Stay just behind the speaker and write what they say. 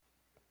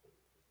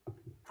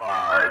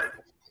5,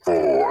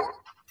 4,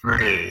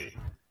 3,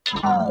 2,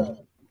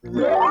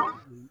 1,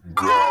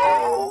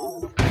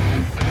 go!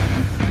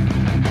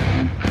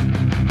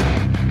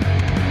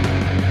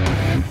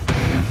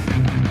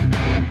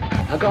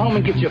 Now go home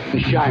and get your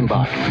shine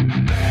box.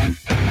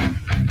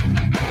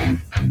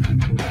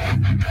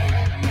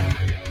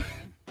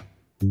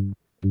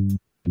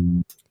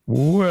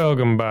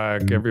 Welcome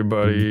back,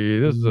 everybody.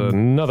 This is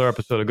another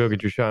episode of Go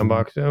Get Your Shine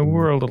Box.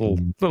 We're a little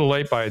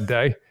late by a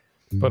day,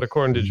 but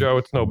according to Joe,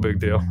 it's no big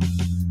deal.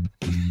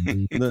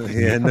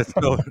 And that's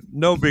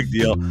no big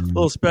deal. A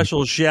little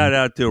special shout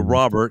out to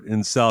Robert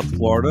in South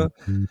Florida.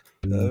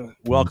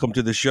 Welcome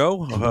to the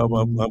show.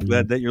 I'm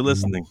glad that you're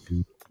listening.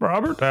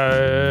 Robert,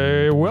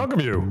 I welcome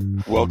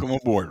you. Welcome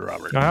aboard,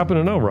 Robert. I happen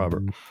to know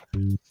Robert.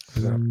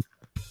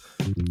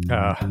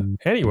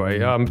 Anyway,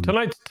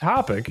 tonight's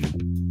topic,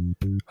 I'm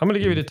going to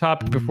give you the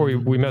topic before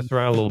we mess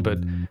around a little bit.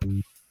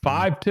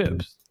 5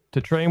 tips to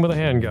train with a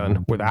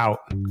handgun without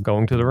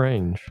going to the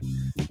range.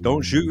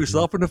 Don't shoot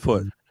yourself in the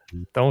foot.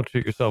 Don't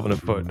shoot yourself in the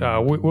foot.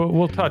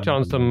 We'll touch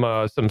on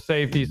some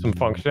safety, some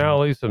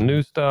functionality, some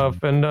new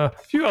stuff, and a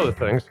few other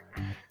things.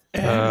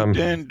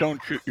 And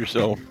don't shoot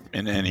yourself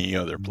in any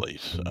other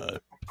place.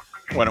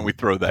 Why don't we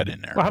throw that in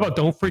there? Well, how about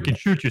don't freaking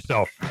shoot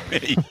yourself?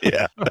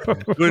 Yeah.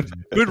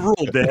 Good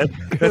rule, Dad.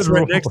 That's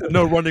right next to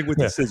no running with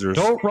the scissors.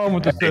 Don't run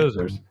with the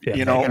scissors. Yeah,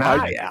 you know,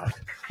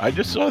 I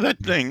just saw that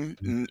thing.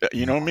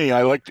 You know me,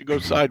 I like to go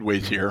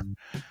sideways here.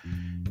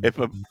 If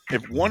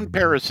one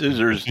pair of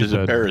scissors is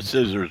a pair of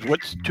scissors,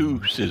 what's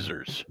 2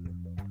 scissors?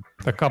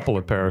 A couple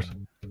of pairs.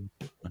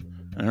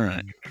 All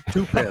right.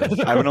 2 pairs.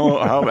 having a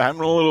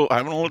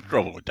little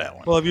trouble with that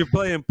one. Well, if you're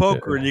playing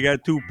poker and you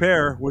got 2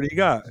 pair, what do you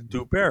got?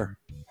 2 pair.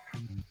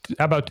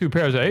 How about 2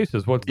 pairs of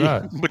aces? What's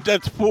that? But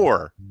that's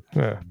 4.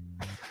 Yeah.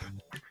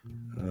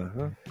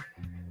 Uh-huh.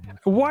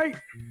 Why?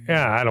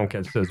 Yeah, I don't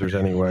get scissors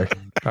anyway.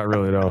 I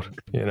really don't.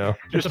 You know,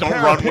 Just don't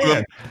run with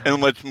them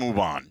and let's move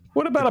on.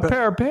 What about a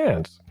pair of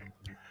pants?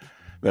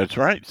 That's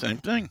right. Same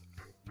thing.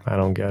 I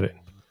don't get it.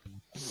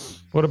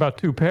 What about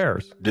 2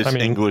 pairs? This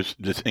English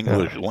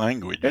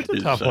language. It's a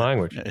tough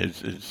language.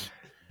 Is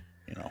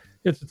you know.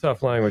 It's a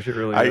tough language. It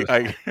really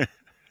is.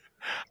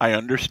 I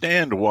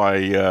understand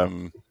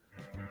why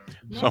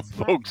some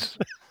folks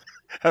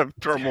have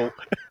trouble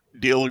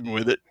dealing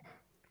with it.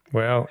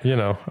 Well, you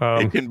know,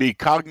 it can be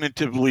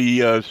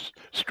cognitively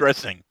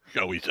stressing,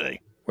 shall we say?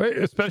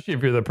 Especially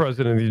if you're the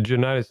president of the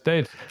United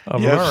States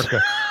of Yes.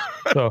 America.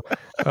 So,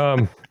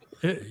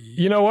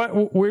 you know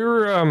what? We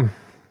were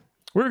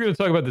going to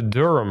talk about the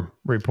Durham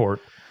report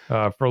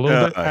for a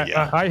little bit.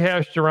 Yeah. I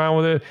hashed around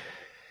with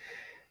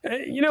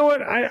it. You know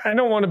what? I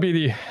don't want to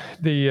be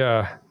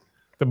the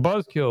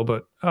buzzkill,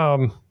 but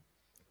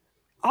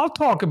I'll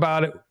talk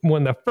about it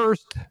when the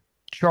first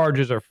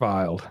charges are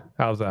filed.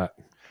 How's that?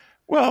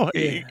 Well,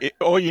 here's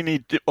what you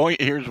need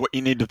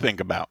to think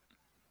about.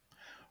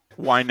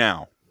 Why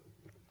now?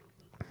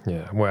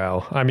 Yeah,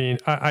 well, I mean,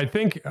 I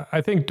think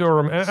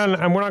Durham,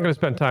 and we're not going to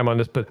spend time on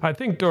this, but I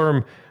think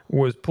Durham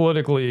was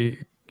politically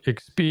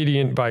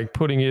expedient by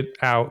putting it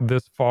out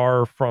this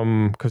far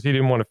because he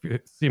didn't want to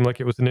seem like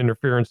it was an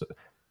interference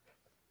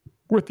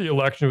with the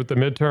election, with the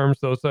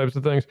midterms, those types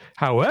of things.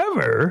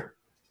 However,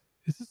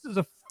 this is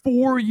a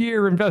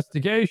 4-year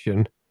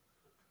investigation,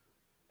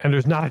 and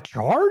there's not a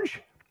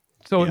charge.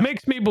 So It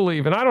makes me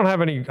believe, and I don't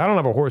have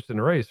a horse in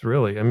the race,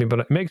 really. I mean,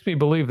 but it makes me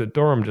believe that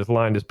Durham just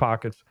lined his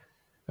pockets.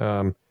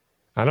 I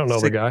don't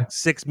know the guy.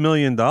 $6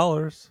 million.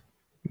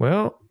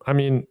 Well, I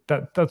mean,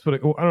 that's what I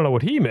don't know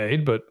what he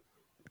made, but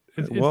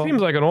it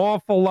seems like an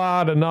awful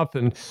lot of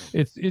nothing.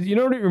 You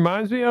know what it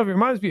reminds me of? It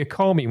reminds me of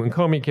Comey, when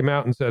Comey came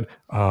out and said,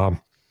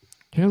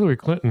 Hillary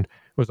Clinton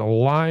was a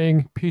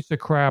lying piece of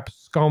crap,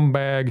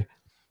 scumbag,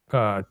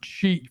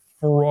 cheat,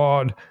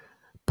 fraud,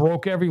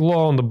 broke every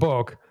law in the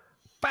book,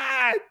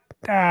 but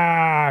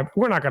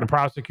we're not going to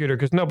prosecute her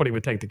because nobody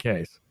would take the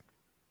case.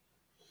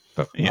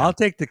 But, I'll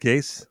take the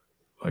case.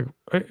 Like,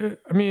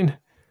 I mean,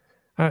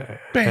 Bam,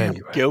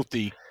 anyway.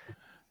 Guilty.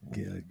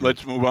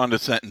 Let's move on to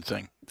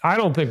sentencing. I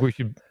don't think we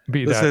should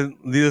be Listen,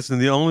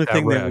 the only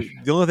thing rash.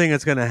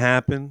 that's going to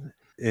happen,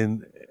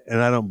 and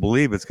I don't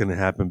believe it's going to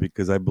happen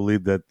because I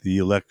believe that the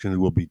election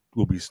will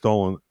be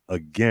stolen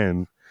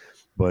again.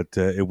 But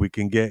if we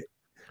can get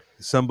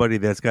somebody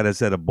that's got a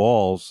set of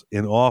balls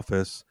in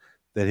office,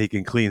 that he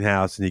can clean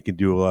house and he can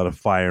do a lot of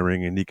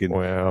firing and he can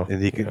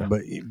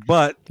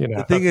but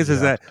the thing is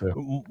that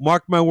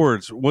mark my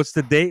words, what's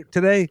the date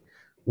today?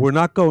 We're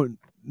not going,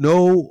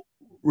 no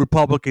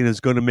Republican is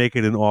going to make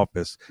it in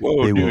office.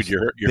 Whoa, dude, you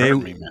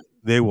heard me, man.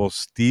 They will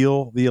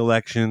steal the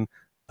election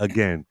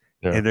again.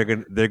 And they're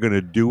going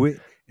to do it,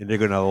 and they're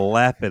going to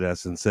laugh at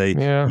us and say,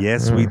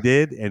 we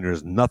did, and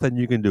there's nothing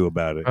you can do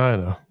about it. I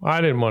know.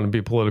 I didn't want to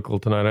be political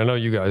tonight. I know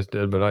you guys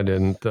did, but I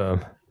didn't.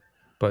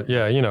 But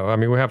yeah, you know, I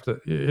mean, we have to.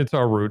 It's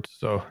our roots,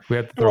 so we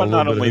have to throw. Well, a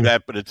little not bit only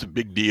that, but it's a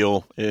big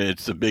deal.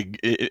 It's a big,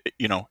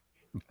 you know,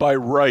 by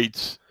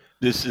rights,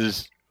 this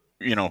is,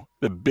 you know,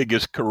 the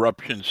biggest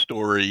corruption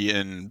story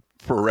in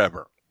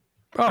forever.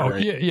 Oh,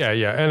 right. Yeah.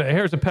 And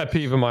here's a pet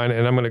peeve of mine,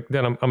 and I'm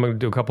gonna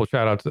do a couple of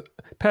shout outs.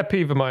 Pet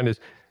peeve of mine is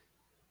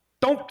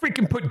don't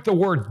freaking put the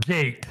word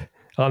gate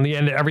on the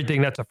end of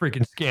everything. That's a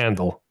freaking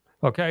scandal.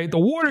 Okay? The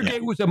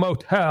Watergate was a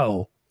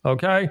motel,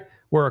 okay?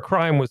 Where a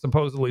crime was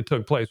supposedly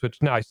took place,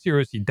 which now I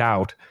seriously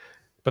doubt.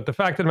 But the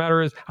fact of the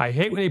matter is, I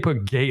hate when they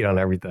put gate on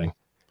everything.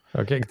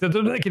 Okay? It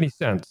doesn't make any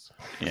sense.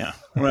 Yeah.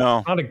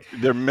 Well,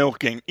 they're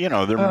milking,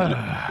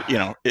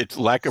 it's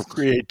lack of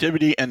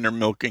creativity, and they're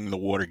milking the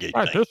Watergate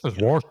thing. This is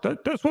worse.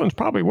 This one's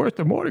probably worse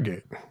than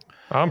Watergate.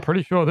 I'm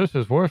pretty sure this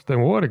is worse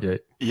than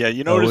Watergate. Yeah,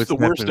 you notice the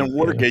worse than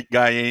Watergate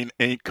guy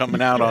ain't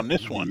coming out on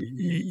this one.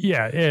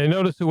 Yeah.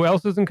 Notice who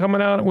else isn't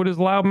coming out with his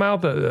loud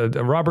mouth?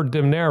 Robert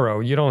De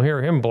Niro. You don't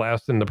hear him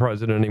blasting the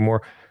president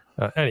anymore.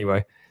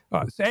 Anyway,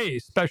 say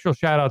special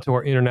shout out to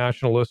our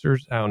international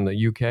listeners out in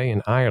the UK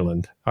and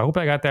Ireland. I hope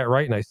I got that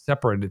right and I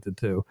separated the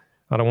two.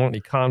 I don't want any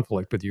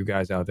conflict with you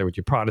guys out there, with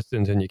you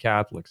Protestants and you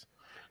Catholics.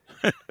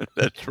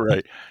 That's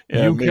right.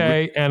 Yeah,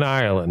 UK and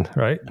Ireland,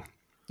 right?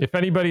 If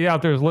anybody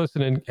out there is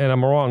listening and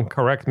I'm wrong,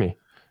 correct me.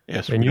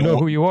 Yes, and you know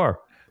who you are.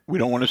 We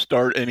don't want to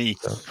start any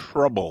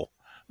trouble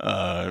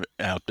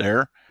out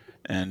there.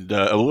 And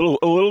a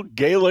little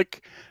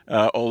Gaelic,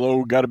 although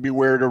we got to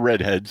beware of the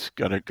redheads.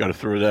 Got to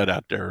throw that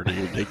out there.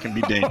 They can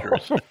be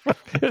dangerous.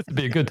 This would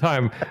be a good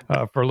time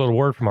for a little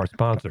word from our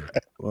sponsor.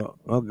 Well,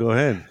 I'll go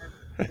ahead.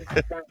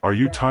 Are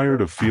you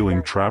tired of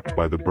feeling trapped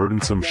by the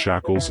burdensome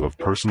shackles of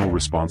personal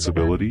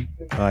responsibility?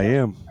 I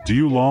am. Do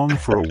you long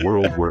for a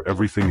world where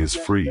everything is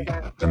free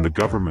and the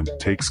government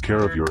takes care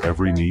of your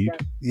every need?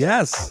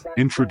 Yes.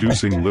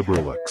 Introducing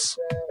LiberalX,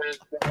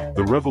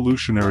 the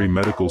revolutionary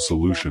medical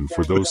solution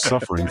for those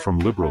suffering from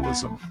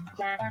liberalism.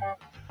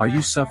 Are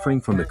you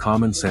suffering from the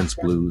common sense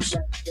blues?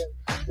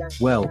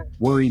 Well,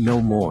 worry no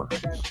more.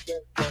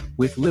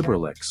 With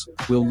LiberalX,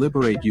 we'll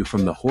liberate you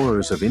from the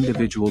horrors of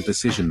individual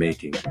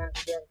decision-making.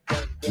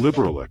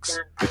 LiberalX,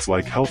 it's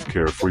like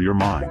healthcare for your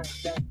mind.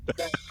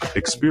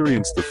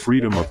 Experience the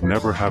freedom of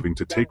never having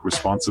to take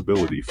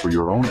responsibility for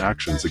your own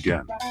actions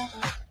again.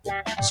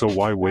 So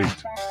why wait?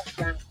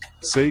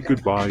 Say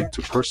goodbye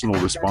to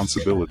personal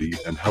responsibility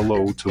and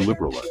hello to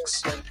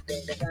LiberalX.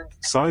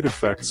 Side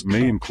effects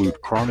may include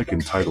chronic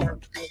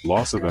entitlement,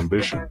 loss of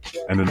ambition,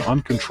 and an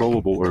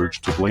uncontrollable urge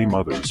to blame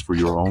others for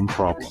your own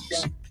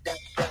problems.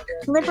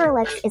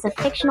 LiberalX is a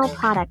fictional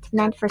product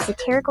meant for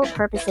satirical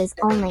purposes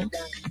only.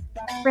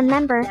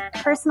 Remember,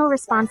 personal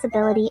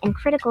responsibility and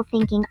critical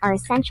thinking are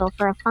essential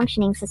for a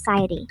functioning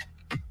society.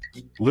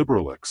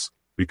 LiberalX,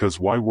 because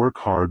why work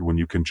hard when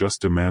you can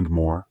just demand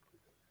more?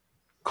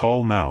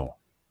 Call now.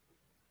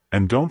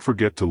 And don't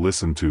forget to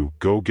listen to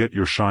Go Get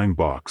Your Shine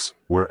Box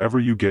wherever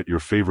you get your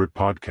favorite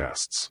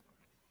podcasts.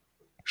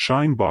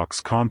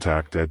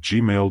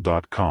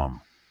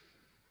 Shineboxcontact@gmail.com.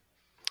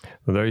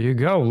 Well, there you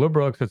go.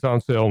 LiberalX is on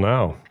sale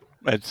now.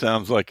 That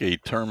sounds like a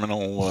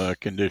terminal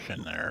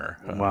condition there.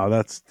 Wow,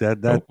 that's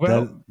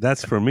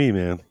for me,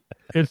 man.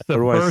 It's the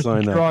first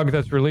drug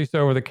that's released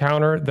over the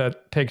counter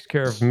that takes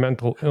care of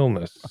mental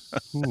illness.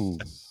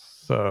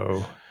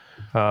 So,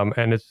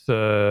 and it's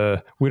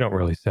we don't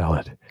really sell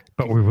it,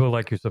 but we will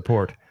like your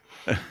support.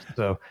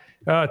 So,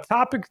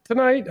 topic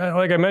tonight,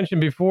 like I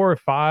mentioned before,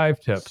 5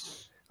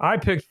 tips. I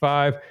picked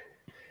 5.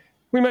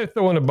 We might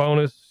throw in a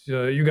bonus.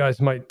 You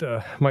guys might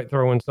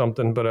throw in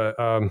something, but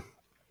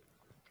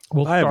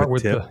we'll start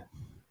with tip.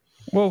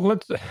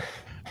 let's.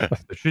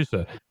 That's what she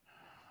said.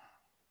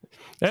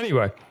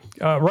 Anyway,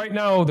 right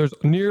now there's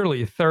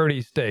nearly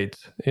 30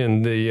 states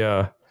in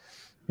the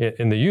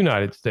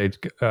United States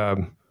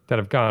that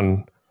have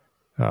gone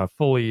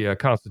fully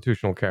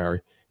constitutional carry,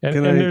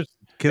 Can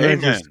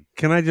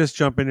I just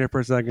jump in here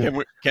for a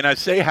second? Can I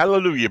say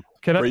hallelujah?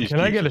 Can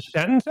I get a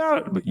sentence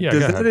out? Yeah.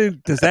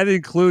 Does that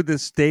include the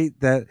state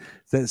that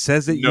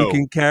says that you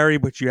can carry,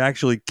 but you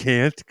actually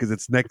can't because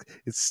it's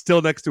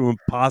still next to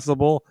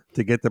impossible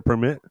to get the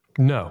permit?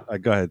 No.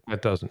 Go ahead.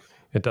 It doesn't.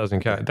 It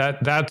doesn't count.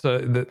 That's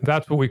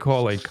what we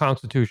call a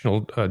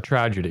constitutional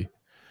tragedy.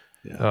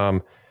 Yeah.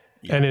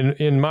 And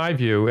in my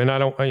view, and I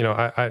don't,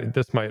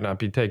 this might not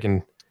be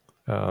taken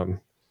to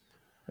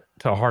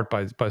heart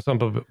by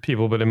some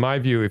people, but in my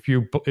view, if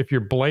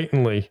you're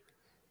blatantly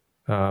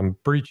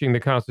breaching the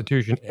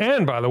Constitution,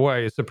 and by the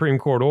way, a Supreme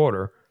Court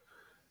order,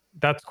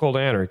 that's called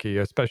anarchy,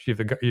 especially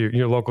if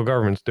your local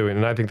government's doing it.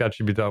 And I think that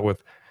should be dealt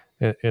with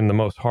in the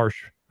most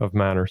harsh of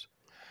manners.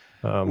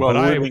 But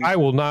I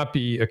will not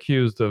be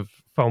accused of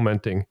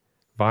fomenting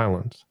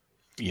violence.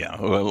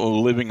 Yeah,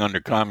 well, living under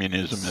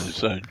communism,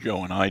 as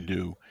Joe and I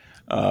do,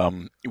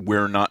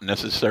 we're not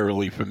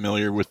necessarily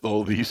familiar with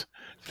all these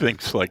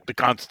things like the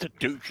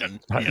Constitution.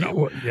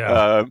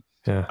 That's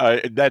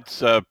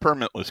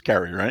permitless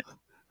carry, right?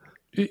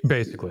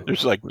 Basically.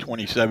 There's like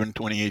 27,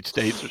 28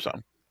 states or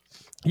something.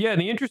 Yeah,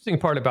 and the interesting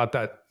part about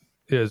that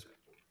is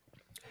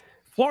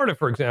Florida,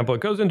 for example,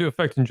 it goes into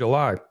effect in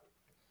July.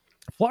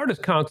 Florida's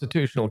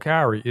constitutional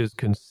carry is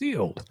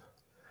concealed,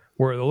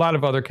 where a lot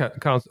of other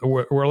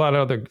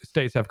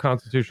states have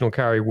constitutional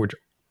carry, which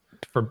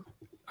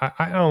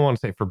I don't want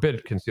to say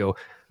forbid conceal,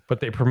 but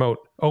they promote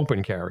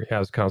open carry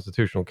as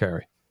constitutional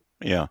carry.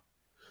 Yeah.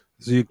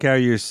 So you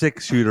carry your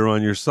 6-shooter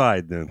on your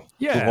side then?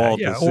 Yeah,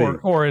 yeah,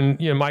 or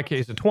in my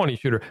case, a 20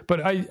 shooter.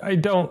 But I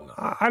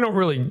don't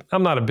really.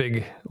 I'm not a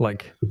big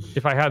like.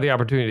 If I had the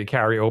opportunity to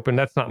carry open,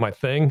 that's not my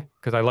thing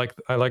because I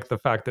like the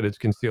fact that it's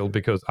concealed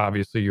because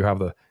obviously you have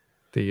the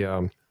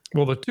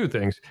the two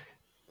things.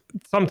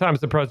 Sometimes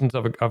the presence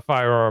of a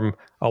firearm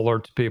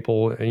alerts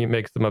people and it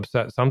makes them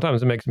upset.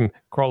 Sometimes it makes them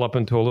crawl up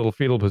into a little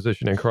fetal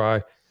position and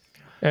cry.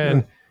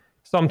 And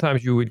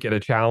sometimes you would get a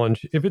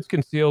challenge. If it's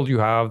concealed, you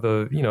have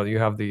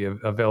the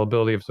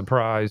availability of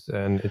surprise,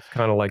 and it's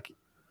kind of like,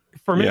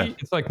 for me,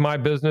 it's like my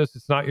business.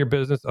 It's not your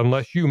business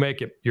unless you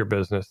make it your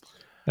business,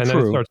 and then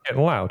it starts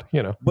getting loud.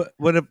 But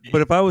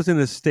if I was in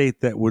a state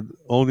that would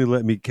only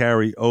let me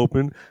carry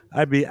open,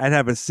 I'd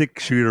have a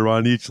 6-shooter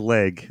on each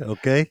leg.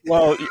 Okay.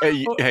 Well,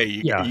 you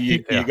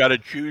got to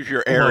choose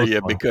your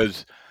area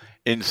because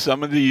in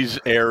some of these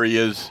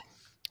areas,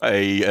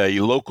 a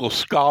local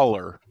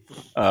scholar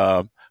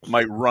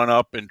might run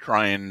up and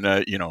try and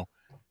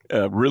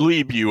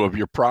relieve you of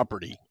your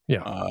property.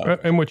 Yeah.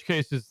 In which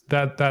cases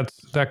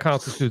that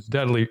constitutes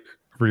deadly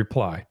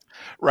reply.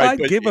 Right.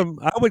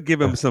 I would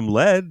give him some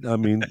lead. I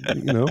mean,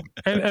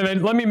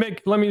 And let me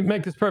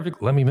make this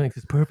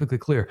perfectly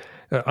clear.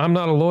 I'm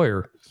not a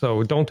lawyer,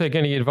 so don't take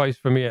any advice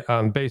from me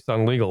based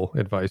on legal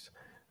advice,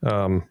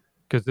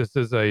 because this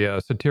is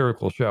a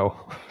satirical show.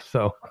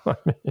 So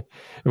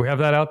do we have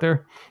that out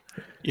there?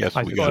 Yes,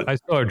 I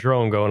saw a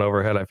drone going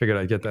overhead. I figured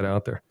I'd get that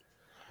out there.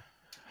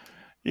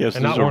 Yes,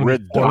 and there's a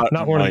red dot.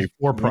 Not one of these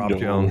 4-prop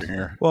Jones.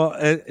 Here. Well,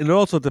 and it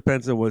also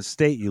depends on what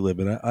state you live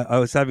in. I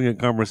was having a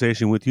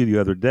conversation with you the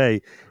other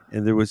day,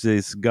 and there was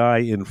this guy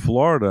in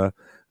Florida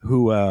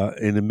who,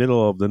 in the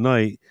middle of the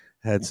night,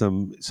 had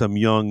some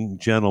young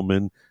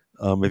gentleman,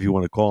 if you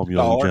want to call him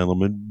young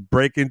gentleman,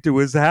 break into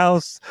his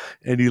house,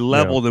 and he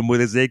leveled him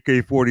with his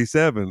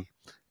AK-47.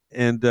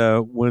 And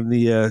when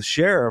the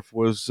sheriff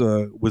was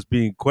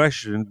being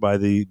questioned by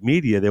the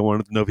media, they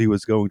wanted to know if he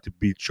was going to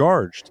be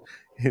charged.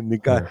 And the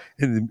guy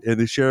and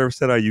the sheriff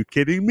said, "Are you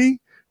kidding me?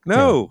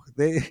 No,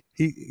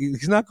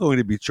 he's not going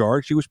to be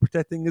charged. He was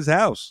protecting his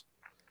house,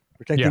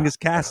 protecting his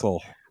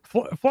castle."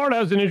 Florida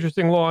has an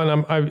interesting law,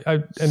 and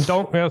and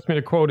don't ask me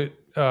to quote it.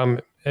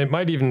 It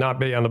might even not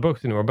be on the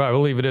books anymore, but I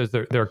believe it is.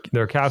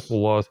 Their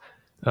castle laws,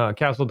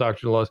 castle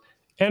doctrine laws,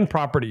 and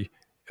property.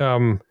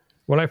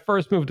 When I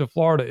first moved to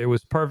Florida, it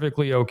was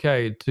perfectly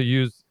okay to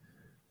use.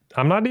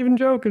 I'm not even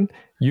joking.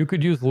 You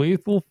could use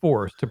lethal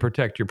force to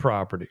protect your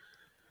property.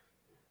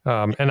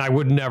 And I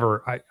would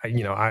never,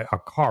 a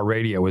car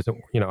radio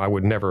isn't, I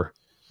would never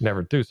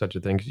do such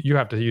a thing. You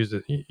have to use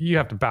it. You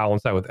have to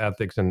balance that with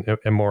ethics and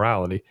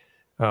morality.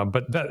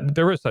 But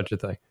there is such a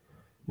thing.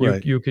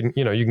 You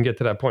can get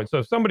to that point. So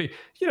if somebody,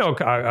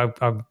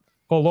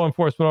 a law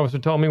enforcement officer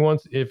told me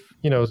once, if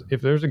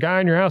there's a guy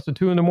in your house at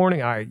 2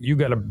 a.m, you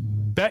got to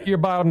bet your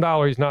bottom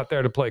dollar he's not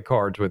there to play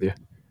cards with you.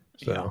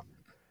 So,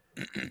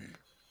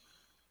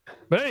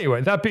 but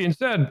anyway, that being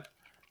said,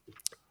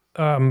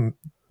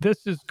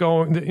 this is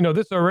going,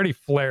 this already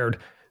flared,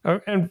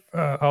 and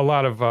a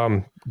lot of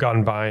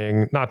gun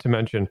buying, not to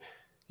mention,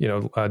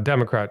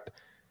 Democrat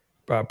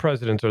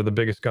presidents are the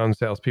biggest gun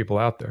salespeople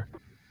out there.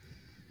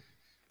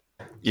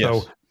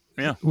 Yes.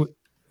 So,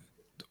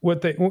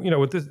 what they,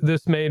 with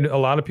this made a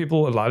lot of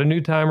people, a lot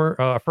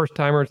of first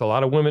timers, a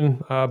lot of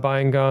women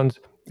buying guns.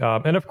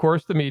 And of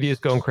course, the media is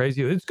going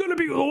crazy. It's going to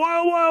be the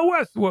wild, wild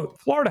west. Well,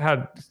 Florida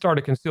had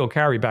started concealed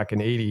carry back in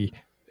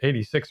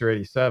 86 or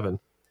 87,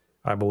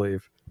 I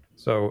believe.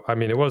 So, I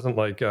mean, it wasn't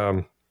like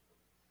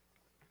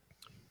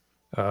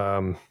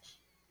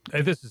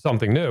this is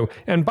something new.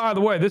 And by the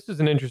way, this is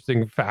an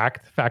interesting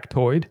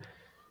factoid.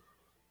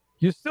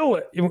 You still,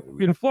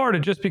 in Florida,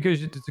 just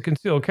because it's a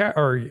concealed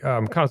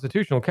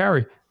constitutional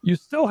carry, you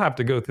still have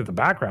to go through the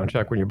background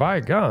check when you buy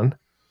a gun.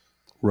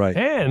 Right.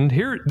 And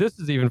this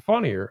is even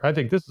funnier. I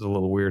think this is a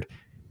little weird.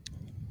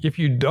 If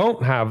you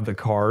don't have the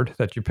card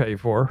that you pay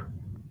for,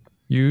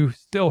 you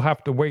still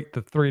have to wait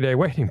the 3-day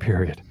waiting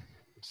period.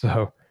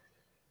 So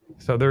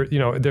they're,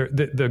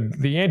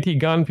 the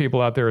anti-gun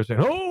people out there are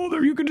saying,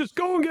 you can just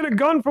go and get a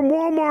gun from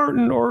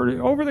Walmart or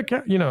over the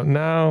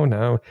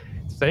no,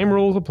 same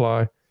rules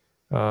apply.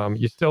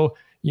 You're still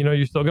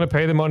going to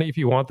pay the money if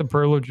you want the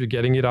privilege of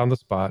getting it on the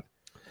spot.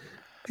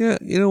 Yeah,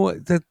 you know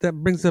what? That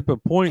brings up a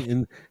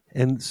point,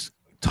 and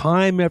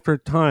time after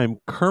time,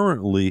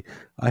 currently,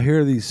 I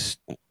hear these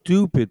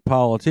stupid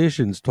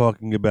politicians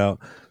talking about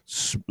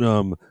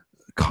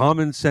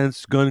common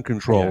sense gun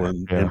control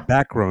and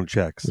background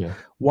checks. Yeah.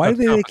 Why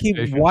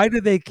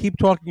do they keep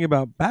talking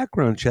about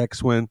background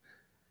checks when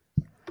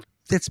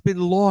it's been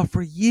law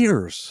for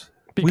years?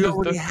 Because we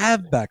already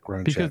have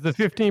background checks. Because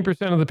the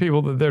 15% of the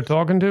people that they're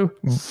talking to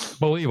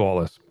believe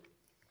all this.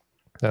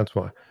 That's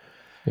why.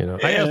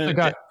 I asked the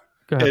guy.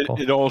 Go ahead,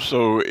 Paul. It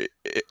also,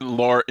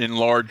 in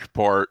large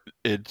part,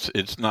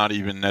 it's not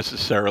even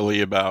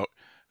necessarily about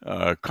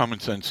common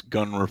sense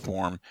gun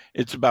reform.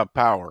 It's about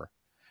power.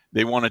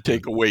 They want to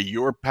take away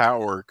your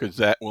power because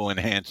that will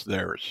enhance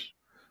theirs.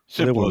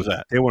 Simple as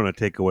that. They want to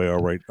take away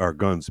our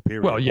guns,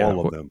 period. Well, yeah,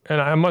 all of them.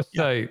 And I must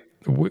say,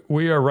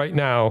 we are right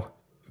now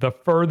the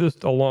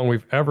furthest along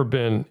we've ever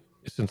been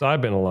since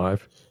I've been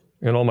alive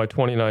in all my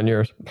 29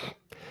 years.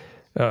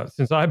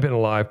 Since I've been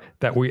alive,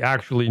 that we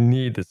actually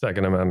need the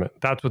Second Amendment.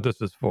 That's what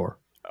this is for.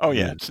 Oh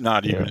yeah, it's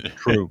not even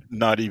true.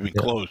 not even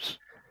close.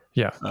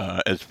 Yeah.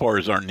 As far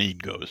as our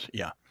need goes,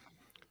 yeah.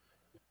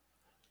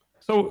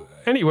 So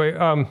anyway,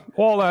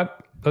 all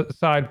that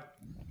aside,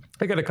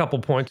 I got a couple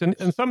points,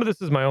 and some of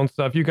this is my own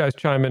stuff. You guys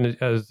chime in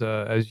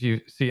as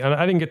you see. And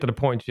I didn't get to the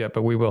points yet,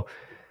 but we will.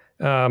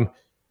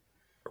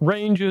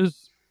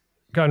 Ranges,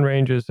 gun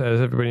ranges,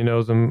 as everybody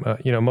knows them.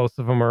 Most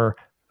of them are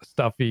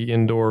stuffy,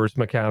 indoors,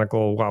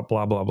 mechanical, blah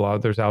blah blah blah.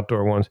 There's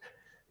outdoor ones.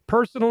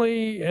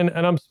 Personally, and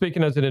I'm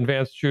speaking as an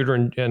advanced shooter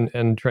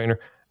and trainer,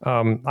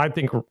 I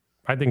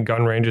think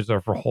gun ranges are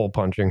for hole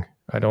punching.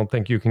 I don't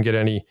think you can get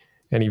any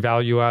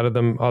value out of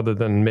them other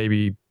than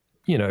maybe,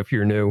 if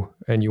you're new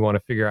and you want to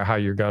figure out how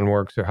your gun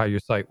works or how your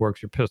sight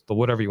works, your pistol,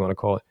 whatever you want to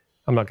call it.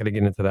 I'm not going to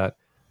get into that.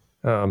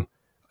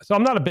 So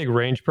I'm not a big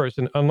range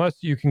person unless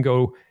you can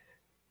go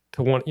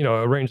to one,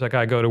 a range like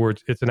I go to where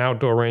it's an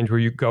outdoor range where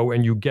you go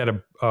and you get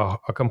a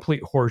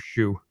complete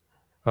horseshoe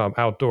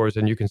outdoors,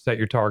 and you can set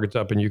your targets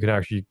up and you can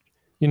actually,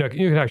 you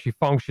can actually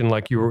function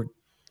like you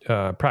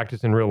were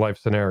practicing real life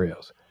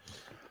scenarios.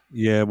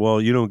 Yeah,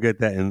 well, you don't get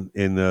that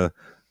in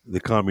the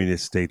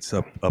communist states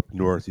up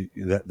north.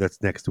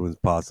 That's next to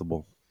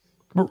impossible.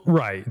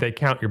 Right. They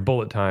count your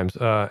bullet times,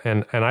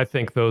 and I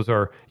think those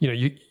are,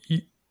 you.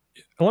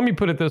 Let me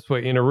put it this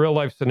way: in a real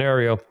life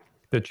scenario,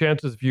 the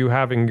chances of you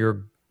having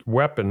your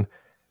weapon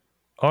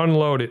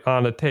unloaded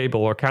on a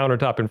table or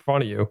countertop in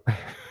front of you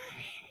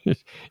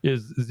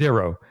is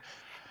zero.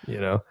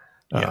 Yeah.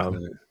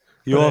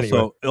 You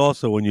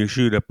also when you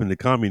shoot up in the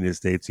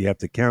communist states, you have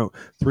to count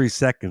 3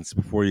 seconds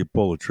before you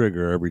pull the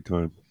trigger every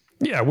time.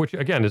 Yeah, which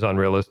again is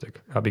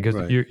unrealistic because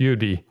Right. you'd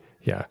be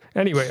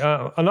Anyway,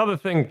 another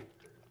thing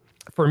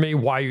for me,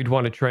 why you'd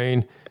want to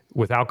train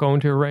without going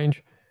to a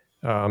range,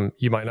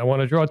 you might not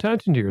want to draw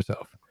attention to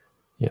yourself.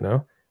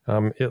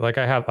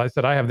 I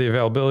said I have the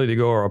availability to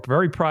go to a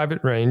very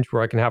private range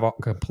where I can have a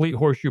complete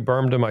horseshoe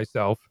berm to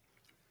myself,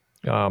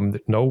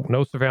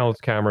 no surveillance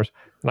cameras,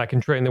 and I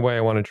can train the way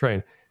I want to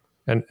train.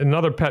 And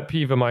another pet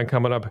peeve of mine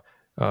coming up,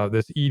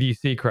 this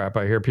EDC crap.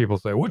 I hear people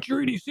say, "What's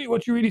your EDC?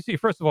 What's your EDC?"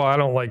 First of all, I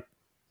don't like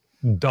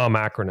dumb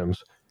acronyms.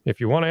 If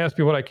you want to ask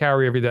me what I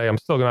carry every day, I'm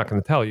still not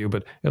going to tell you,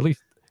 but at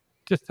least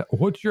just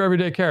what's your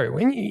everyday carry?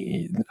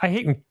 I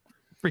hate when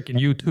freaking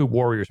YouTube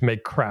warriors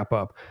make crap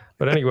up.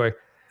 But anyway,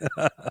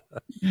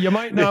 you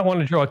might not want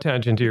to draw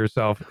attention to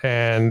yourself.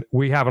 And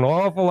we have an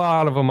awful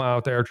lot of them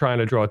out there trying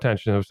to draw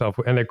attention to themselves.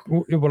 And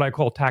they're what I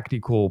call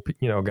tactical,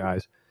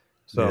 guys.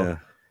 So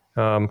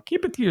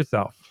keep it to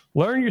yourself.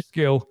 Learn your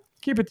skill.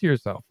 Keep it to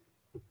yourself.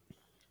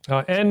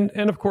 And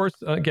of course,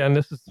 again,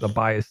 this is a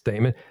biased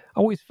statement.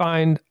 Always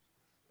find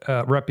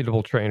a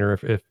reputable trainer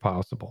if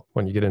possible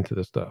when you get into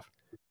this stuff.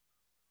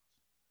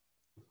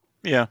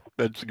 Yeah,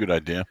 that's a good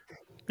idea.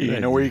 You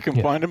know where you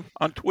can find them?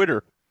 On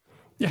Twitter.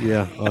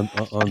 Yeah, on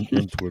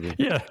Twitter.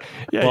 Yeah,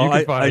 Well, you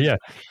can find it.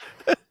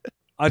 Yeah.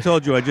 I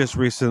told you I just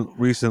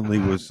recently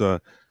was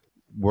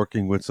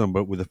working with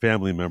with a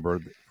family member,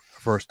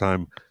 first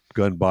time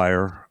gun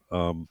buyer.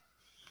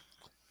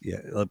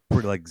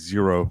 Pretty like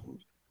zero,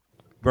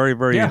 very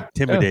very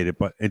intimidated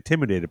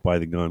by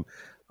the gun,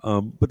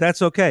 but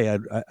that's okay.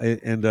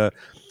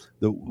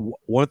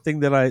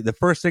 The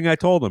first thing I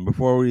told him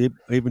before we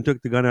even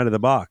took the gun out of the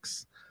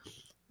box,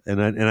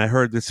 and I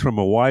heard this from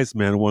a wise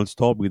man who once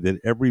told me that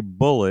every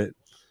bullet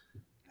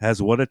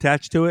has what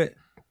attached to it?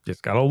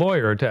 Just got a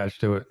lawyer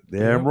attached to it.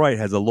 Damn right,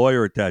 has a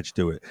lawyer attached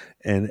to it.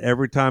 And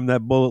every time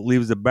that bullet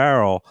leaves the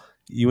barrel,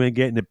 you ain't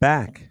getting it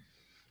back.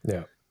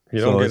 Yeah,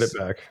 you don't get it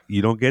back.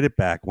 You don't get it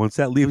back. Once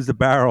that leaves the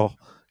barrel,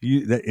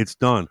 it's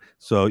done.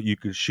 So you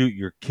can shoot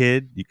your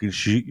kid, you can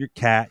shoot your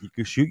cat, you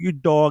can shoot your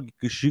dog, you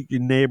can shoot your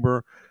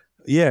neighbor.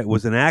 Yeah, it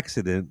was an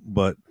accident,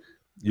 but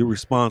you're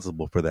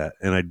responsible for that.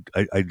 And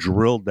I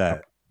drilled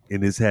that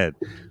in his head.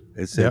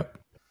 I said,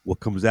 what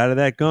comes out of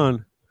that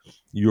gun,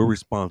 you're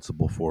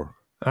responsible for.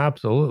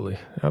 Absolutely.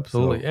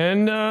 So,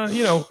 and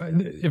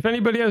if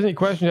anybody has any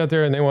questions out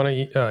there and they want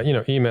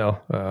to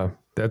email,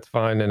 that's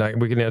fine,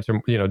 and we can answer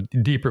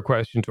deeper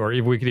questions, or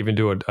even we could even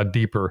do a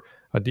deeper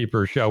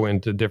show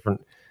into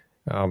different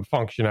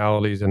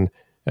functionalities and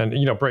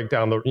break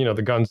down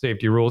the gun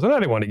safety rules. And I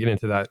didn't want to get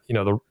into that,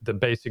 the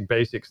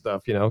basic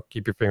stuff.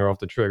 Keep your finger off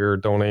the trigger,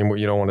 don't aim what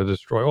you don't want to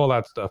destroy, all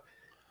that stuff.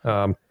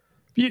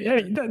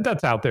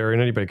 That's out there,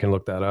 and anybody can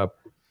look that up.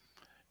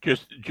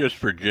 Just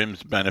for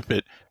Jim's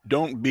benefit,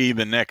 don't be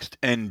the next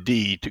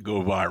ND to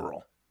go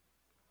viral.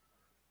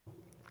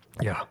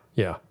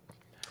 Yeah.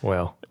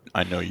 Well,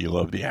 I know you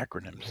love the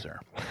acronyms, sir.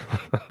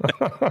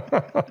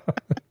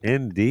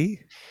 ND?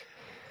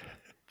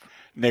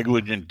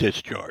 Negligent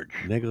discharge.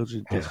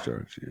 Negligent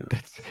discharge, yeah.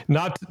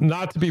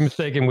 Not to be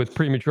mistaken with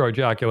premature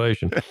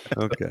ejaculation.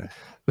 Okay.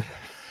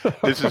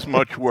 This is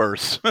much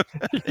worse.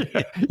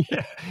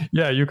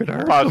 yeah, you could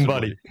hurt Possibly.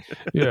 somebody.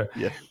 Yeah.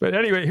 Yeah. But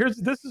anyway,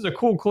 this is a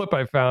cool clip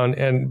I found.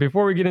 And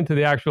before we get into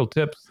the actual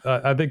tips,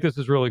 I think this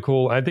is really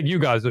cool. I think you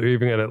guys are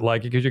even going to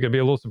like it because you're going to be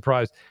a little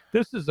surprised.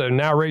 This is a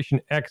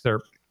narration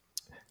excerpt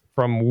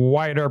from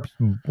one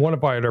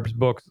of Wyatt Earp's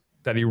books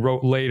that he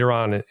wrote later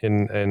on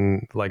in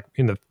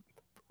the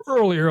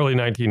early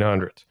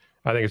 1900s.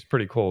 I think it's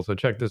pretty cool. So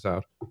check this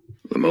out.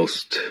 The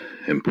most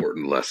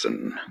important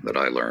lesson that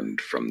I learned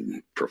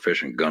from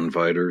proficient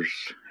gunfighters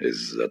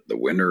is that the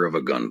winner of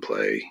a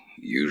gunplay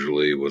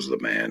usually was the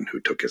man who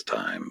took his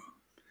time.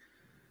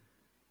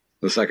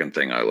 The second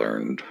thing I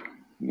learned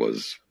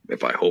was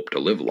if I hoped to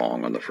live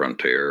long on the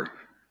frontier,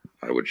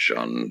 I would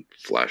shun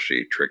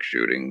flashy trick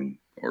shooting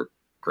or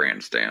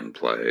grandstand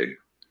play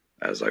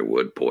as I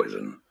would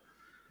poison.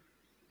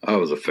 I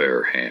was a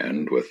fair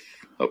hand with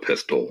a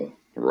pistol,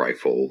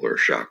 rifle, or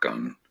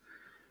shotgun,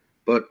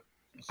 but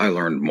I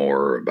learned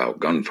more about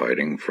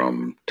gunfighting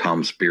from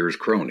Tom Spear's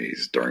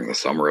cronies during the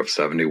summer of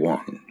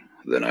 '71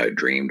 than I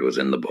dreamed was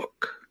in the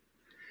book.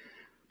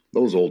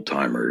 Those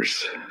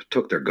old-timers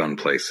took their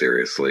gunplay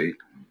seriously,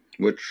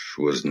 which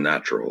was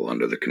natural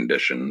under the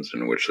conditions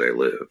in which they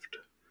lived.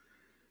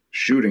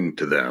 Shooting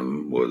to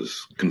them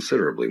was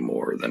considerably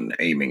more than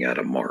aiming at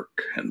a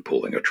mark and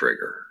pulling a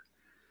trigger.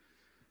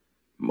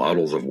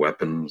 Models of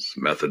weapons,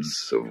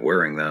 methods of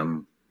wearing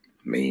them,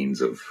 means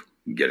of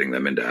getting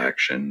them into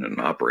action and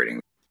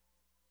operating.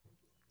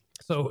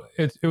 So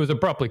it was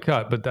abruptly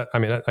cut, but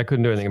I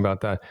couldn't do anything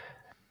about that.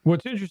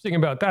 What's interesting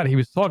about that, he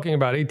was talking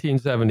about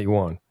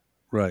 1871.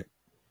 Right.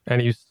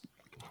 And he's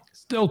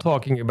still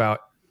talking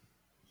about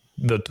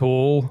the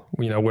tool,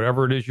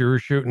 whatever it is you're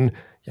shooting,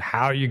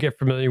 how you get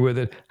familiar with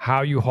it,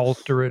 how you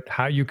holster it,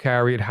 how you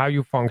carry it, how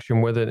you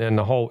function with it, and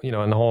the whole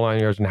 9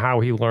 years, and how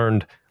he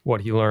learned what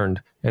he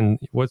learned. And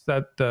what's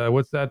that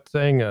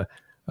saying?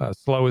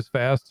 Slow is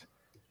fast,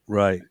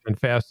 right, and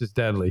fast is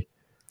deadly,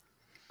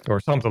 or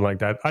something like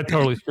that. I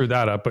totally screwed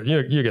that up, but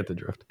you get the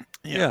drift.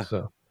 Yeah.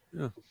 So,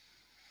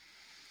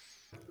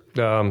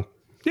 no,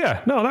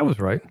 that was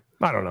right.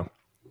 I don't know.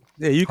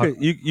 Yeah,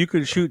 you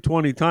could shoot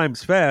 20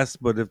 times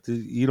fast, but if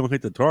you don't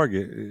hit the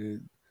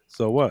target,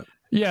 so what?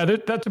 Yeah,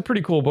 that's a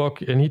pretty cool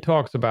book, and he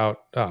talks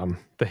about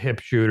the hip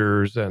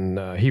shooters,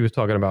 and he was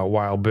talking about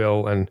Wild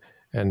Bill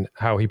and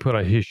how he put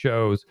on his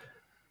shows.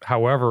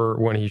 However,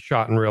 when he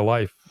shot in real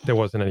life, there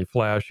wasn't any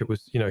flash. It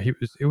was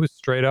it was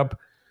straight up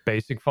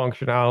basic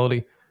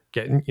functionality,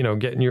 getting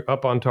you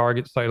up on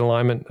target, sight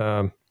alignment,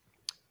 and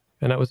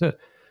that was it.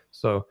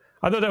 So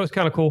I thought that was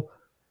kind of cool.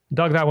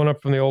 Dug that one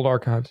up from the old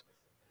archives.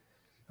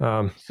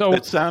 So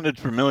it sounded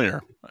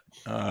familiar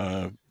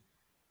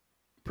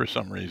for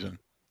some reason.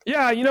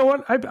 Yeah, you know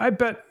what? I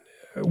bet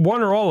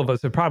one or all of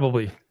us have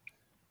probably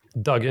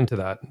dug into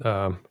that.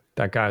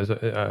 That guy's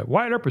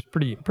Wyatt Earp was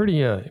pretty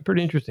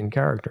interesting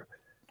character.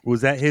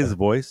 Was that his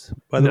voice,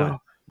 by the way?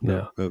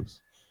 No.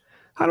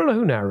 I don't know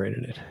who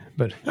narrated it,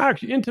 but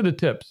actually into the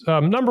tips.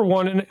 Number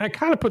one, and I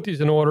kind of put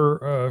these in order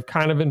of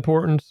kind of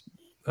importance,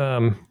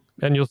 and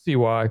you'll see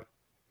why.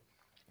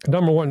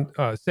 Number one,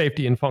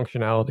 safety and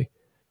functionality.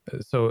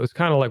 So it's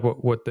kind of like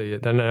what the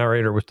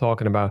narrator was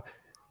talking about.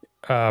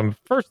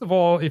 First of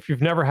all, if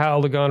you've never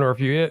held a gun, or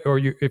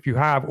if you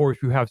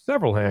have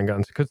several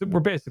handguns, because we're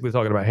basically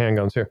talking about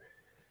handguns here.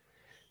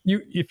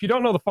 If you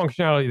don't know the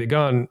functionality of the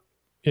gun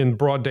in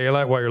broad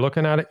daylight while you're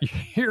looking at it,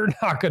 you're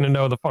not going to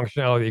know the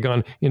functionality of the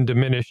gun in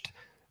diminished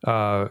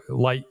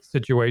light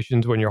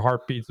situations when your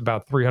heart beats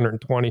about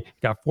 320, you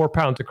got 4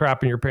 pounds of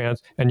crap in your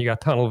pants, and you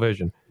got tunnel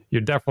vision.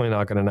 You're definitely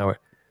not going to know it.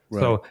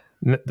 Right. So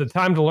the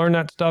time to learn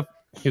that stuff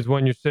is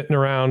when you're sitting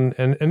around,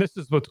 and this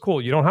is what's cool.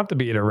 You don't have to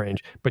be at a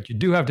range, but you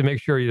do have to make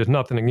sure there's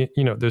nothing,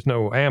 there's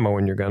no ammo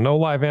in your gun. No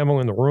live ammo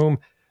in the room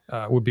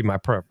would be my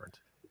preference.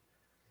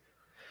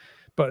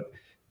 But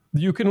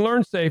you can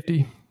learn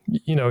safety.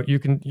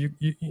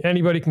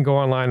 Anybody can go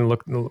online and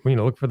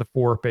look for the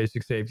 4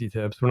 basic safety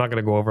tips. We're not going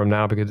to go over them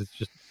now because it's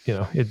just,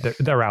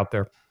 they're out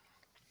there.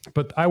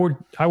 But I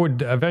would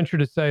venture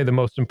to say the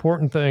most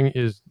important thing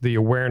is the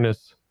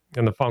awareness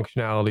and the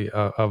functionality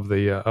of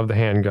the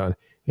handgun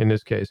in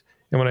this case.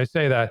 And when I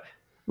say that,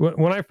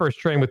 when I first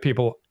train with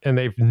people and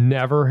they've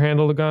never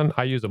handled a gun,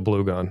 I use a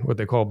blue gun, what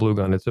they call a blue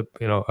gun. It's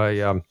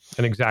an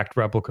exact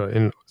replica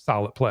in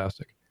solid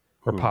plastic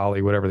or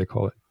poly, whatever they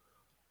call it.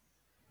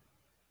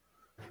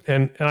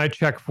 And I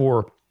check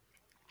for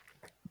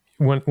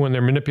when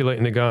they're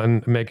manipulating the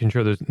gun, making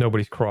sure there's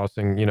nobody's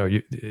crossing.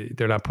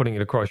 They're not putting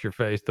it across your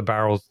face. The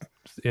barrel's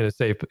in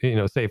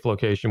a safe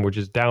location, which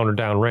is down or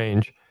down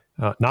range,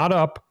 not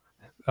up.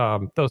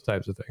 Those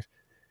types of things.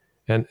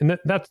 And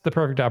that's the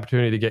perfect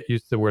opportunity to get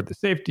used to where the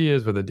safety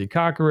is, where the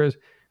decocker is,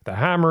 the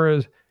hammer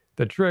is,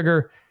 the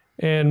trigger.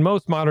 And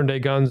most modern day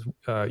guns,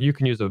 you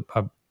can use a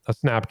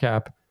snap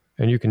cap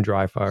and you can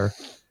dry fire.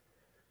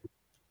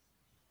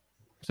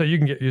 So you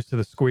can get used to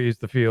the squeeze,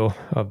 the feel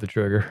of the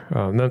trigger,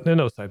 and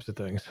those types of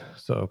things.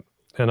 So,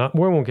 we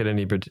won't get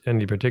any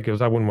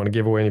particulars. I wouldn't want to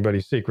give away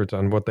anybody's secrets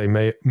on what they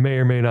may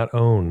or may not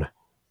own,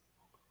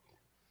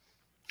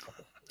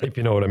 if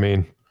you know what I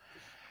mean.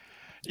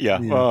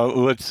 Yeah. Yeah.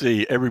 Well, let's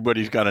see.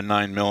 Everybody's got a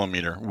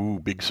 9mm. Ooh,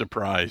 big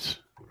surprise.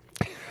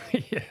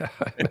 Yeah.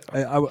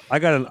 I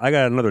got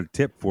another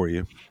tip for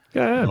you.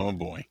 Go ahead. Oh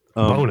boy.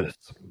 Bonus.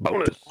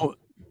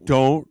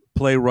 Don't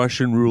play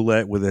Russian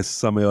roulette with a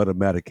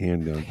semi-automatic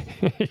handgun.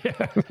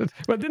 Yeah.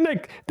 But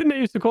didn't they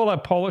used to call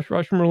that Polish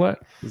Russian roulette?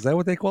 Is that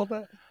what they call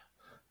that?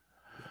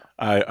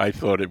 I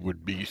thought it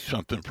would be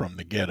something from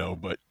the ghetto,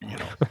 but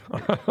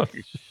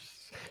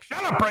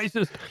Shut up,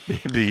 racist.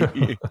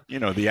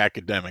 the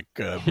academic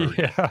version.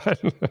 Yeah.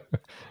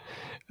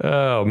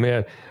 Oh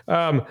man.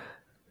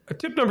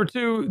 Tip number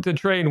 2 to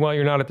train while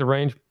you're not at the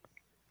range.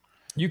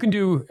 You can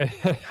do.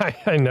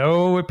 I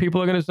know what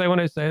people are going to say when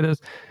I say this,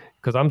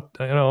 because I'm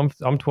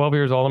 12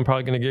 years old. I'm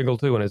probably going to giggle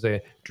too when I say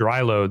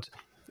dry loads.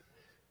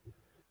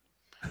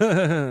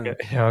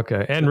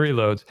 Okay, and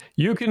reloads.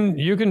 You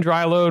can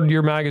dry load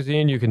your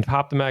magazine. You can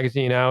pop the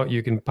magazine out.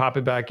 You can pop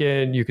it back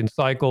in. You can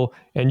cycle,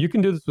 and you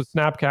can do this with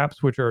snap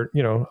caps, which are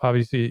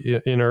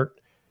obviously inert.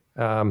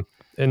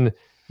 And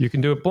you can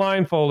do it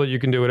blindfolded. You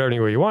can do it any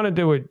way you want to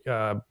do it,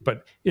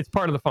 but it's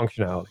part of the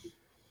functionality.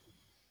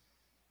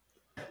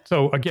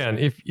 So again,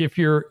 if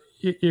you're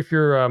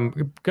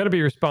going to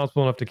be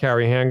responsible enough to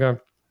carry a handgun,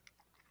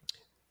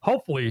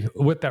 hopefully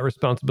with that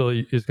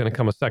responsibility is going to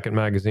come a second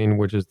magazine,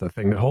 which is the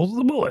thing that holds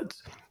the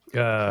bullets.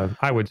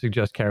 I would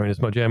suggest carrying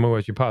as much ammo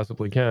as you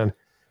possibly can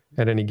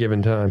at any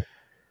given time.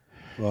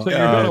 Well, So you're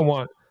going to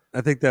want.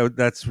 I think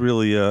that's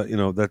really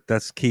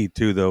that's key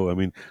too, though. I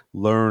mean,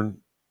 learn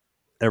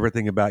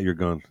everything about your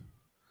gun.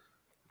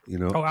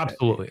 Oh,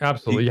 absolutely.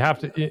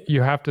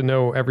 You have to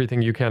know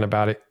everything you can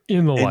about it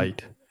in the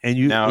light. And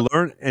you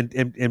learn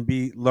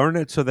learn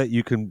it so that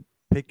you can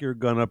pick your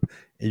gun up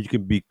and you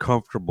can be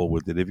comfortable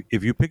with it.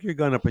 If you pick your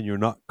gun up and you're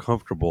not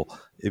comfortable,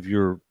 if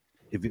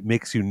it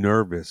makes you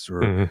nervous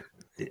or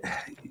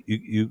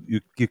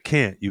you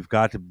can't. You've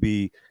got to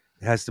be.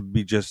 It has to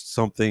be just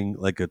something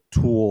like a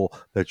tool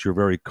that you're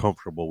very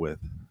comfortable with.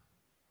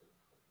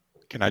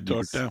 Can I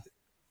talk now?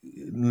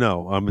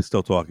 No, I'm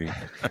still talking.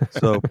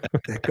 So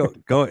go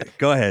ahead.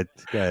 Go ahead.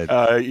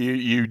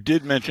 You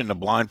did mention the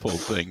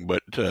blindfold thing,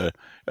 but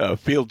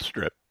field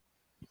strip.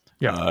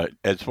 Yeah.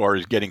 As far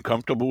as getting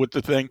comfortable with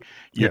the thing,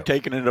 you're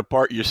taking it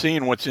apart. You're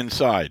seeing what's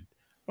inside.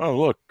 Oh,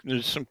 look,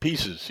 there's some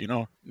pieces.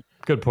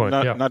 Good point.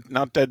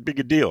 Not that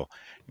big a deal.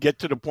 Get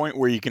to the point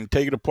where you can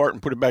take it apart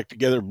and put it back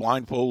together,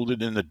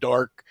 blindfolded in the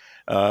dark,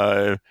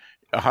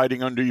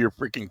 hiding under your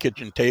freaking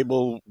kitchen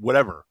table,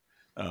 whatever.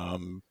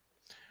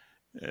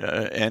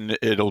 And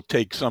it'll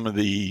take some of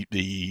the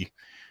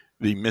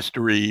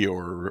mystery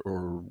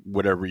or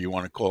whatever you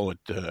want to call it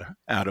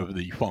out of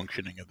the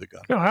functioning of the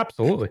gun. No,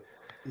 absolutely.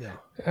 Yeah,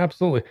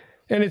 absolutely.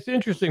 And it's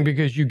interesting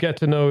because you get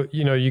to know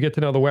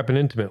the weapon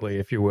intimately,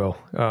 if you will.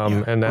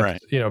 And that's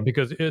right.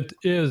 Because it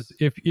is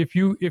if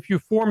you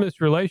form this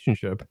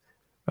relationship,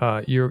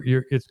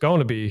 it's going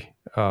to be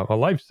a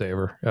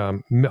lifesaver.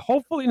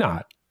 Hopefully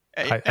not.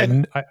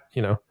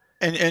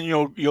 And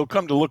you'll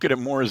come to look at it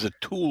more as a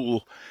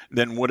tool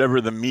than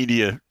whatever the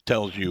media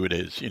tells you it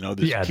is.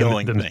 This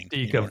killing the thing.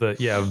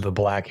 Mystique of the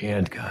black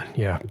handgun.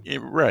 Yeah.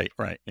 Right.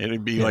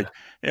 It'd be like,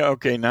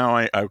 okay, now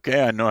I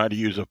know how to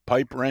use a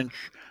pipe wrench,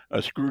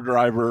 a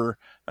screwdriver,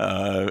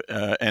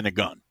 and a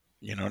gun.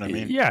 You know what I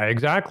mean? Yeah,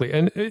 exactly.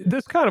 And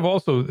this kind of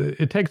also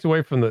it takes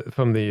away from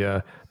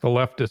the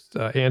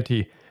leftist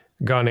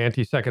anti-gun,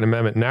 anti-Second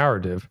Amendment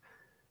narrative.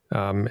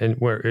 And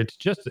where it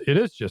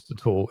is just a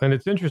tool. And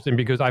it's interesting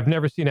because I've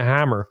never seen a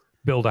hammer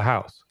build a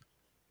house.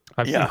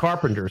 I've seen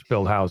carpenters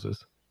build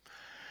houses,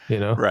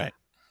 Right.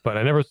 But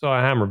I never saw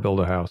a hammer build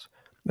a house.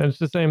 And it's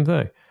the same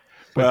thing.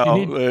 But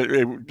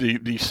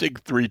the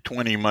SIG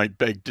 320 might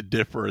beg to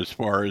differ as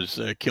far as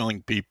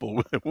killing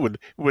people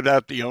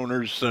without the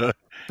owner's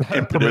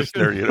impetus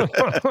there.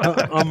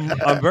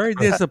 I'm very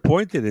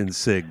disappointed in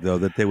SIG though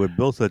that they would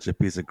build such a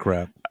piece of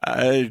crap.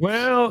 It's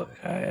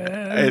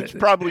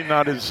probably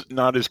not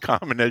as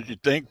common as you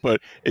think,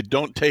 but it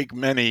don't take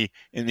many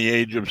in the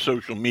age of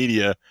social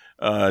media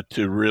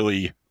to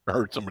really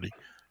hurt somebody.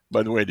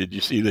 By the way, did you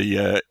see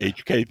the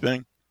HK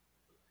thing?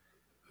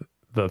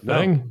 The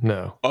thing?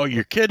 No. Oh,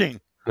 you're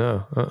kidding?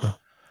 No.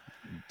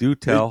 Do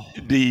tell.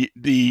 The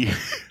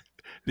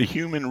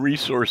human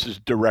resources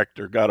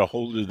director got a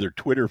hold of their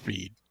Twitter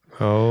feed.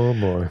 Oh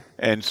boy!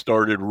 And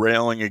started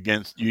railing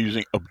against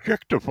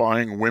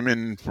objectifying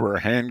women for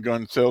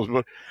handgun sales.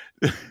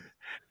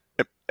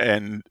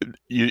 And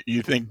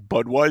you think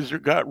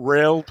Budweiser got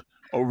railed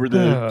over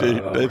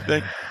the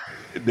thing?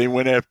 They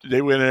went after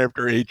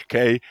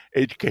HK.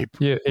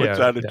 HK puts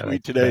out a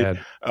tweet today.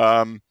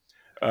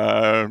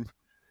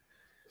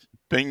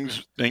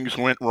 Things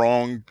went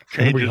wrong.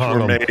 Changes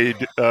were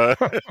made.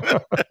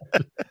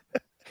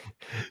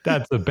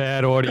 That's a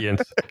bad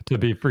audience to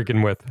be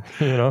freaking with,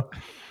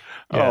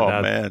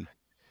 man,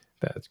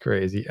 that's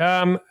crazy.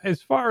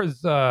 As far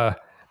as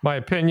my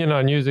opinion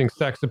on using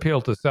sex appeal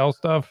to sell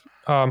stuff,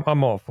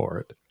 I'm all for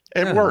it.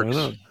 It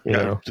works.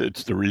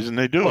 It's the reason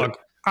they do it.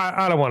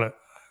 I don't want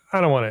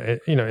to,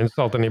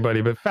 insult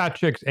anybody, but fat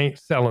chicks ain't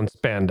selling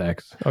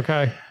spandex.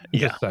 Okay,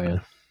 just saying.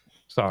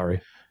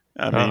 Sorry.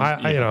 I mean,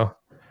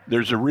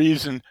 There's a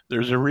reason.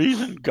 There's a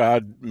reason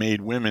God made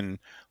women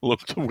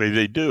look the way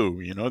they do.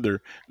 You know,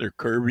 they're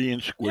curvy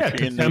and squishy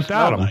to and they tempt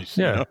smell Adam. nice.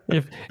 Yeah.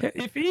 You know?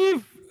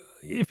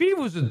 If Eve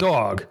was a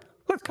dog,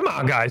 come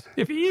on, guys.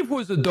 If Eve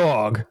was a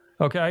dog,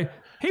 okay,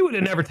 he would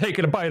have never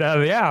taken a bite out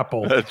of the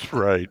apple. That's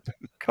right.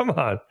 Come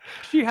on,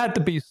 she had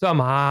to be some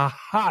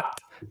hot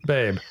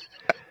babe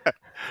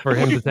for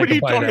him to What take are a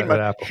you bite talking out of about?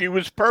 the apple. She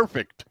was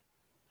perfect.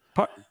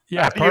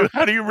 Yeah.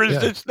 How do you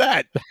resist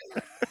that?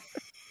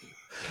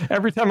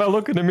 Every time I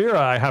look in the mirror,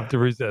 I have to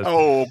resist.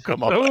 Oh,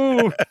 come on.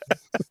 Oh.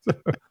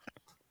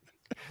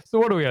 So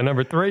what are we on?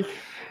 Number 3?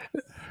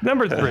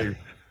 Number 3.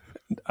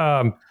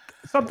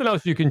 Something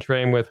else you can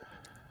train with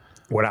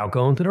without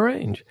going to the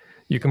range.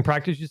 You can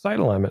practice your sight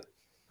alignment.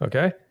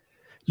 Okay.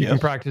 You can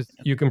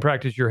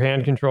practice your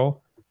hand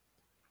control.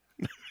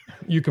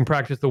 You can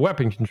practice the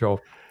weapon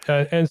control.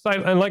 And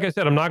like I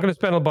said, I'm not going to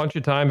spend a bunch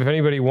of time. If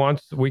anybody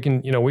wants, we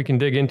can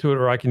dig into it,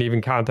 or I can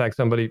even contact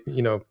somebody,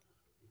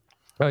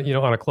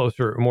 on a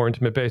closer, more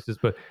intimate basis.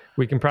 But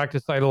we can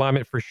practice sight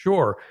alignment for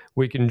sure.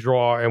 We can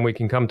draw and we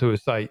can come to a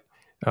sight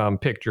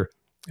picture,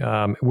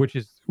 which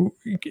is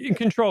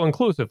control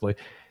inclusively.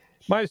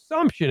 My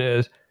assumption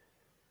is,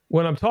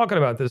 when I'm talking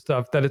about this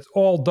stuff, that it's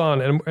all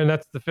done, and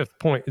that's the 5th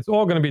point. It's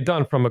all going to be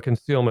done from a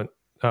concealment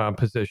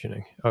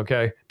positioning,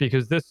 okay?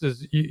 Because this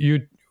is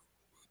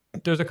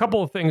there's a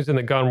couple of things in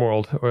the gun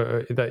world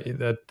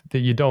that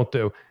you don't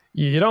do.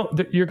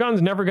 Your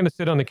gun's never going to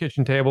sit on the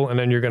kitchen table and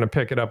then you're going to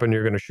pick it up and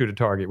you're going to shoot a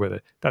target with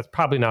it. That's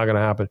probably not going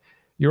to happen.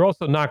 You're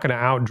also not going to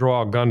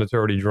outdraw a gun that's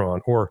already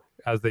drawn, or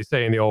as they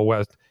say in the Old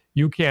West,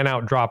 you can't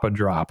outdrop a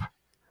drop.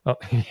 Well,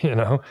 speak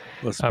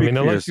for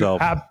unless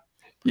yourself.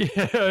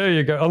 yeah, there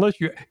you go. Unless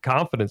you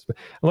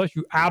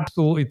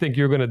absolutely think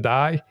you're going to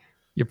die,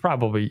 you're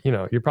probably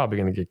going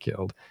to get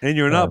killed. And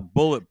you're not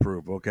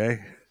bulletproof, okay?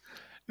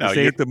 No,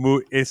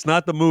 it's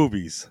not the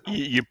movies.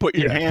 You put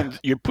your hands.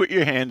 You put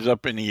your hands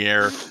up in the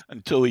air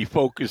until he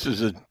focuses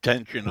his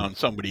attention on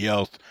somebody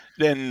else.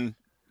 Then,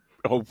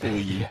 hopefully,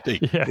 you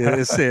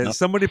take.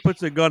 Somebody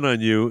puts a gun on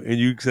you, and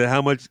you say,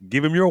 "How much?"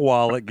 Give him your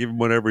wallet. Give him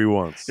whatever he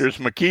wants. Here's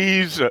my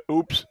keys.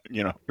 Oops.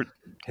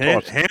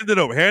 Hand it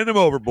over. Hand them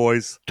over,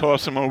 boys.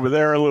 Toss them over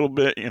there a little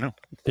bit.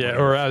 Yeah,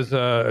 or as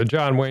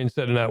John Wayne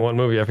said in that one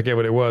movie, I forget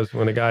what it was,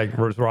 when the guy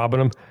was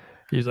robbing him.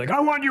 He's like, "I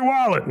want your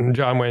wallet," and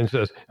John Wayne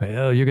says,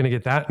 "Well, you're going to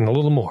get that and a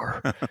little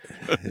more."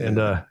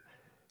 And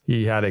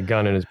he had a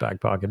gun in his back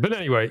pocket. But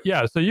anyway,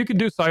 yeah. So you can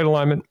do sight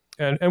alignment,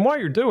 and while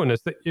you're doing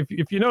this,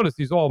 if you notice,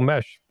 these all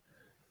mesh.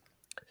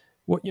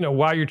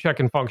 While you're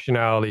checking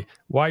functionality,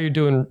 while you're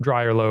doing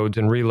dryer loads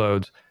and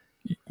reloads,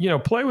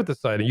 play with the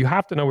sight. You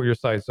have to know what your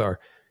sights are.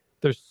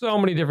 There's so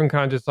many different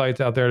kinds of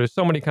sights out there. There's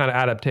so many kind of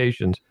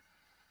adaptations.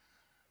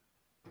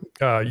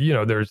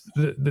 There's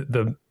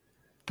the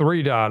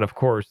 3-dot, of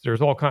course.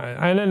 There's all kind,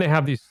 and then they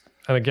have these.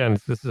 And again,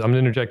 I'm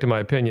interjecting my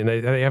opinion.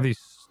 They have these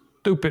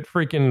stupid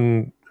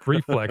freaking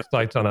reflex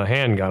sights on a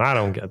handgun. I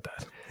don't get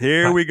that.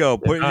 Here we go,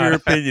 putting your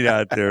opinion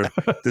out there.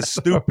 The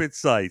stupid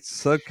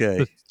sights. Okay.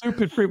 The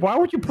stupid why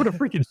would you put a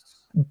freaking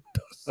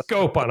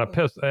scope on a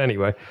pistol?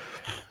 Anyway,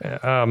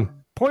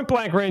 point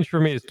blank range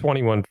for me is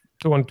 21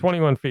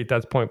 feet.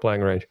 That's point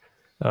blank range.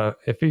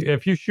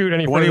 If you shoot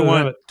any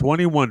 21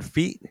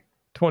 feet.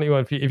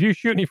 21 feet. If you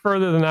shoot any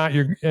further than that,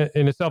 you're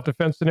in a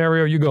self-defense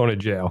scenario. You're going to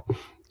jail.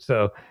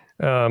 So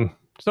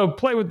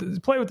play with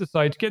the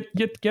sights.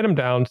 Get them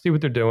down. See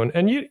what they're doing,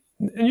 and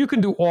you can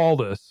do all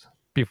this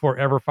before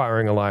ever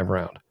firing a live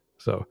round.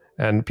 So,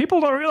 and people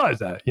don't realize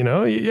that.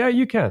 Yeah,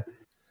 you can.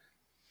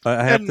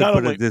 I have to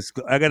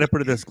put I got to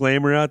put a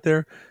disclaimer out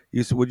there.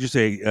 Would you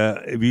say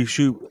if you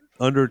shoot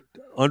under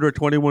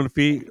 21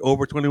 feet,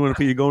 over 21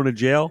 feet, you're going to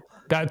jail?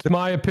 That's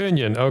my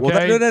opinion.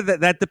 Okay. Well,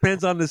 that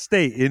depends on the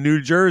state. In New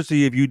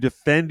Jersey, if you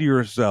defend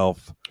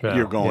yourself,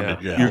 you're going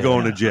to jail. You're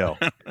going to jail.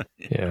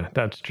 Yeah,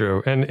 that's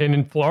true. And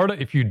in Florida,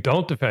 if you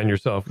don't defend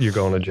yourself, you're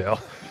going to jail.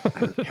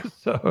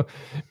 So,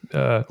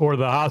 or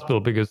the hospital,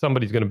 because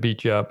somebody's going to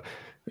beat you up.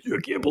 I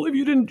can't believe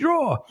you didn't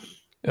draw.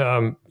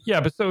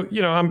 But so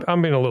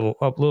I'm being a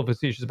little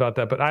facetious about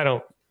that, but I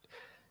don't.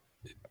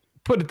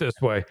 Put it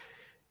this way: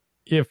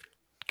 if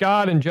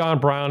God and John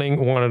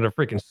Browning wanted a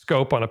freaking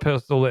scope on a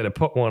pistol, they'd have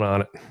put one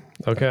on it.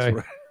 Okay,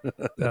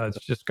 right.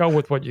 Just go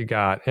with what you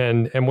got,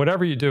 and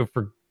whatever you do,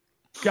 for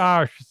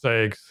gosh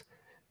sakes,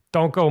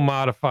 don't go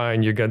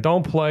modifying your gun.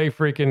 Don't play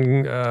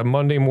freaking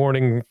Monday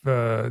morning.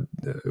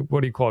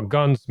 What do you call it?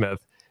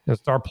 Gunsmith, and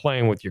start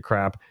playing with your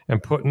crap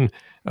and putting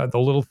the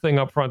little thing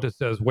up front that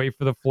says "Wait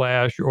for the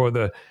flash" or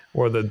the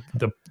what is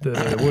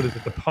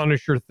it? The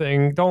Punisher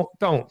thing. Don't.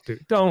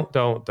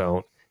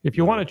 If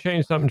you want to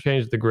change something,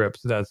 change the grips.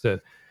 That's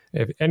it.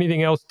 If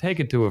anything else, take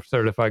it to a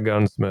certified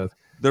gunsmith.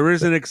 There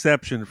is an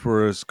exception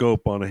for a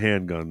scope on a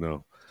handgun,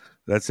 though.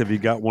 That's if you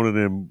got one of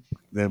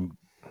them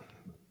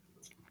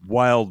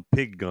wild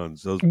pig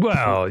guns. Those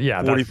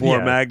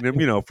 44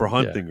 Magnum, for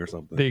hunting or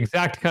something. The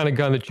exact kind of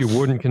gun that you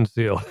wouldn't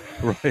conceal.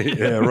 Right.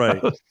 Yeah.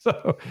 Right.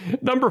 So,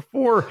 number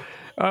 4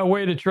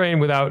 way to train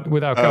without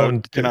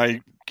going. Can I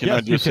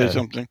just say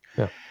something?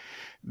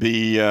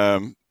 Yeah.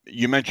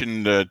 you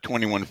mentioned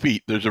 21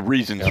 feet. There's a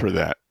reasons for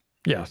that.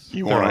 Yes.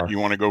 You want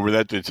to go over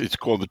that? It's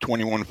called the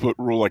 21-foot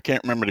rule. I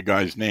can't remember the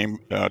guy's name.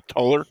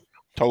 Tuller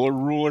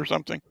rule or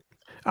something.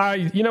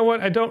 You know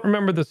what? I don't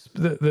remember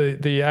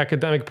the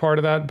academic part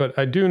of that, but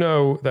I do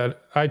know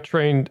that I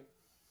trained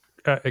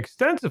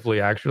extensively.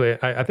 Actually,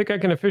 I think I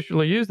can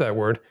officially use that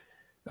word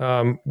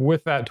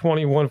with that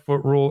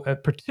 21-foot rule,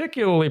 and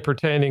particularly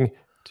pertaining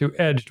to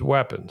edged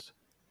weapons.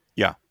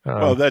 Yeah.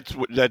 Well, that's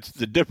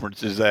the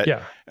difference is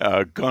that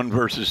gun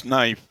versus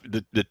knife.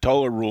 The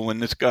Tuller rule,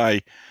 and this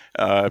guy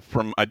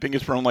from I think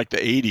it's from like the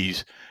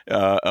 80s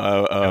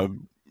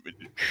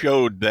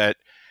showed that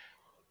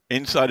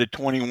inside of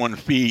 21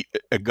 feet,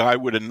 a guy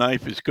with a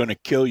knife is going to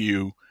kill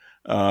you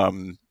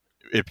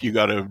if you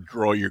got to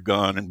draw your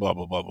gun and blah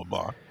blah blah blah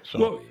blah.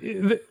 So,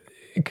 well,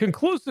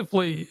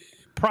 conclusively,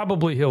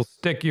 probably he'll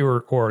stick you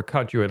or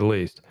cut you at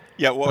least.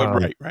 Yeah. Well,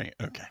 right.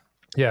 Okay.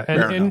 Yeah,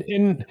 and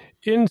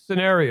in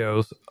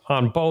scenarios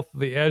on both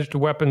the edged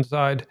weapon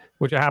side,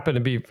 which I happen to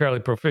be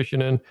fairly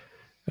proficient in,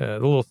 a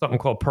little something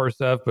called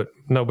Persev, but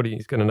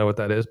nobody's going to know what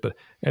that is. But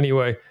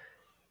anyway,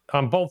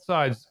 on both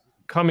sides,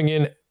 coming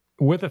in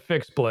with a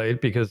fixed blade,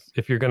 because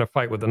if you're going to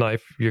fight with a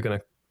knife, you're going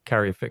to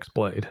carry a fixed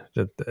blade.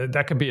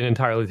 That could be an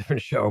entirely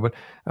different show, but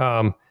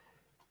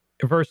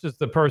versus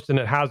the person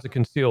that has a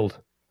concealed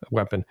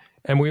weapon.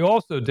 And we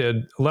also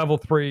did level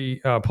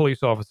 3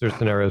 police officer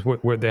scenarios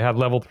where they had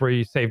level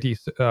 3 safety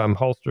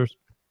holsters,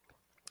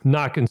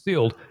 not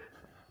concealed,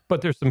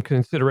 but there's some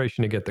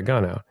consideration to get the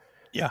gun out.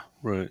 Yeah,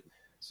 right.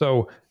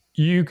 So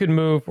you could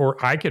move, or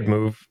I could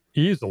move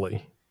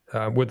easily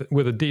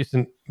with a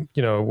decent,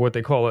 what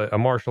they call a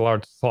martial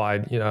arts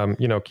slide.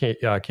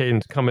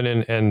 Cadence coming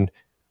in and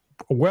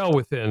well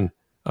within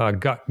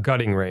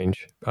gutting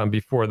range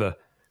before the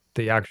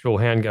actual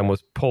handgun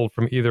was pulled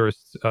from either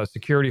a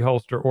security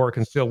holster or a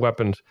concealed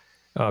weapons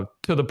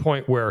to the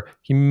point where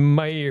he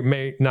may or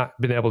may not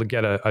been able to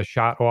get a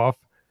shot off.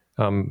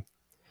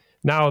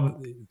 Now,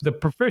 the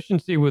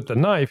proficiency with the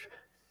knife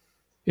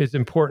is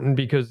important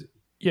because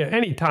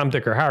any Tom,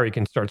 Dick, or Harry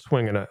can start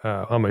swinging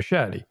a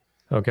machete,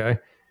 okay?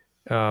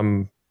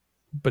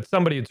 But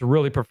somebody that's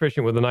really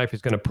proficient with a knife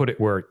is going to put it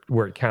where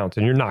it counts,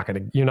 and you're not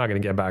going to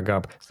get back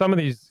up. Some of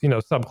these,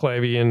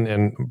 subclavian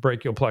and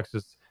brachial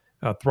plexus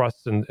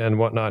thrusts and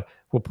whatnot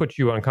will put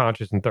you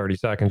unconscious in 30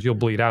 seconds. You'll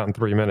bleed out in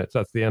 3 minutes.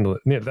 That's the end of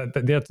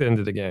it. That's the end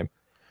of the game.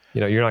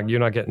 You're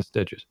not getting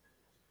stitches.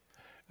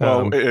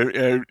 Well,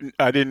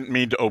 I didn't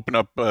mean to open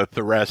up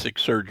thoracic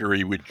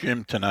surgery with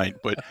Jim tonight,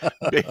 but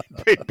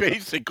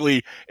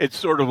basically it's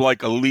sort of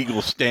like a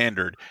legal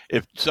standard.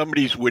 If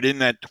somebody's within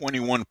that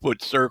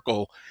 21-foot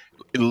circle,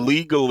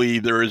 legally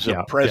there is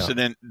a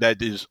precedent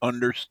that is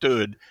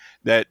understood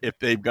that if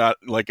they've got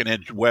like an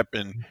edged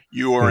weapon,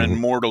 you are in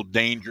mortal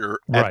danger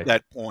at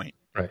that point.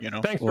 Right.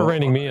 Thanks for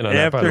reining me in on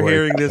that. After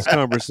hearing this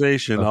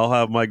conversation, I'll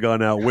have my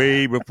gun out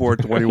way before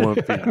 21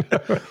 feet.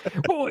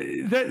 Well,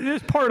 that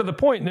is part of the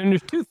point. And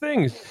there's two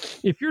things.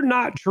 If you're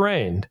not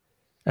trained,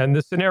 and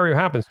this scenario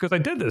happens, because I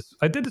did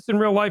this in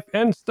real life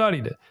and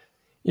studied it.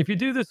 If you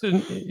do this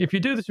in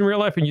real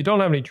life and you don't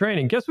have any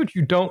training, guess what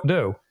you don't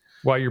do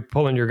while you're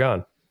pulling your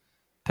gun?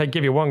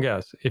 Give you one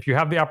guess. If you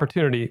have the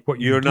opportunity, what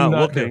you're not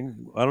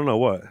looking. I don't know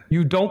what.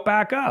 You don't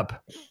back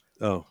up.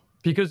 Oh.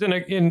 Because in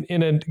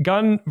a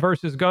gun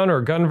versus gun or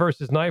gun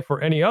versus knife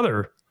or any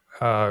other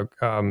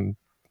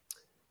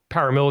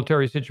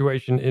paramilitary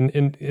situation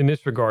in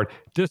this regard,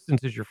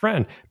 distance is your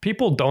friend.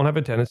 People don't have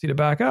a tendency to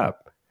back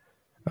up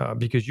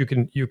because you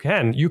can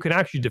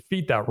actually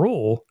defeat that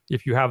rule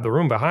if you have the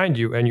room behind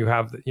you and you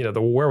have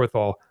the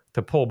wherewithal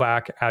to pull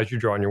back as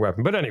you're drawing your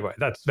weapon. But anyway,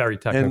 that's very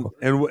technical.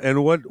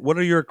 And what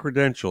are your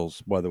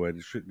credentials, by the way?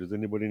 Does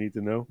anybody need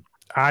to know?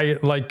 I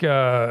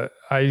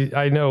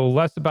know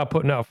less about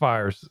putting out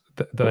fires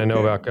than I know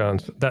about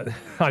guns. That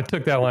I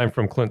took that line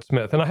from Clint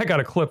Smith, and I got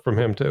a clip from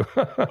him too.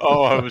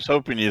 Oh, I was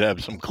hoping you'd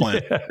have some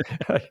Clint.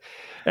 Yeah.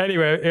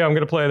 Anyway, I'm going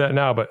to play that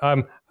now. But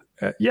I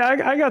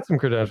got some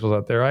credentials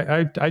out there.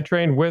 I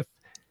trained with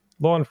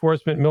law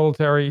enforcement,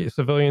 military,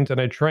 civilians, and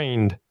I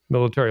trained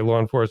military, law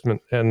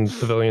enforcement, and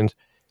civilians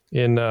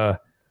in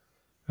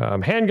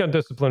handgun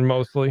discipline,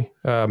 mostly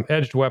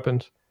edged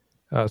weapons.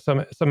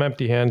 Some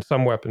empty hand,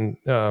 some weapon,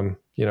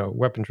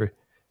 weaponry.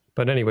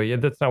 But anyway,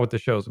 that's not what the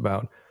show's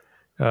about.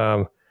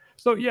 One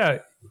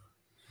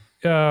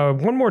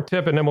more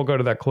tip, and then we'll go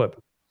to that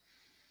clip.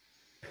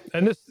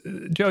 And this,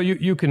 Joe,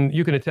 you can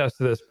attest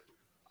to this.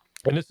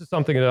 And this is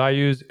something that I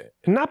use,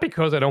 not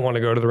because I don't want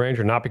to go to the range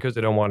or not because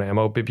I don't want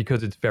ammo, but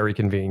because it's very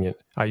convenient.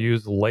 I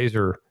use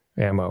laser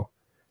ammo.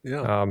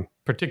 Yeah.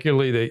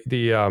 Particularly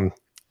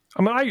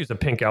I use a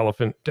Pink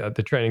Elephant,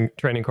 the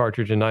training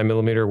cartridge in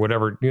 9mm,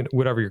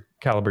 whatever your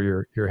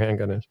caliber your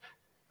handgun is,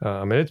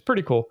 and it's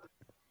pretty cool.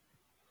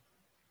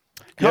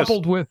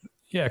 Coupled with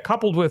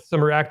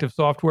some reactive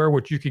software,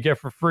 which you could get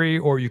for free,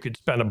 or you could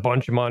spend a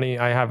bunch of money.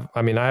 I have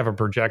a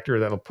projector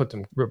that'll put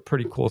some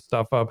pretty cool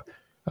stuff up,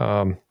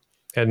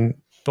 and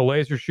the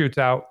laser shoots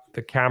out.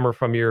 The camera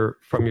from your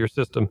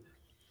system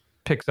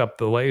picks up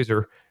the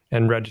laser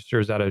and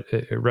registers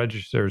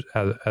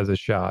as a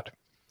shot.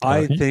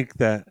 I think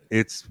that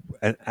it's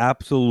an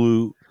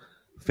absolute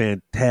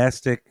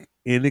fantastic,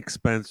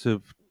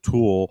 inexpensive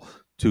tool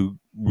to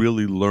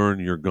really learn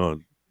your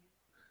gun.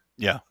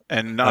 Yeah,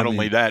 and not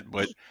only that,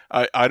 but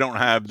I don't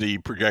have the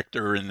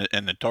projector and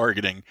the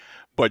targeting,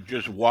 but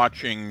just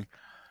watching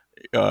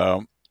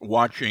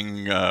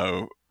watching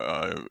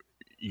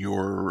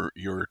your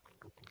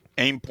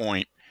aim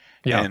point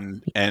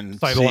and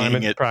sight seeing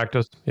alignment it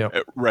practice. Yeah,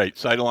 right,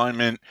 sight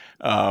alignment,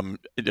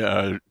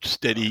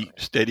 steady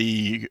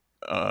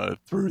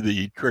through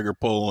the trigger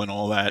pull and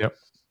all that. Yep.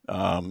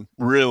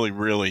 Really,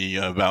 really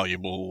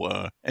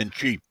valuable and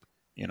cheap.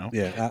 You know.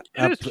 Yeah,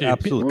 it is cheap.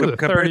 absolutely.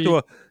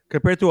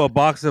 Compared to a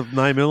box of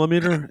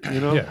 9mm, you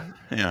know.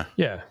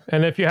 Yeah.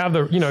 And if you have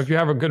if you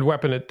have a good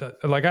weapon,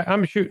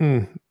 I'm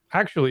shooting.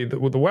 Actually, the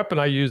weapon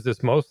I use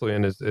this mostly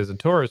in is a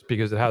tourist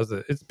because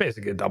it's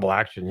basically a double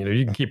action.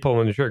 You can keep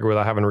pulling the trigger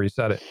without having to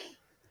reset it.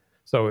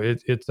 So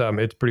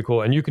it's pretty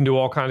cool, and you can do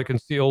all kind of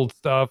concealed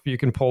stuff. You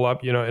can pull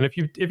up, and if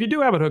you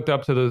do have it hooked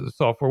up to the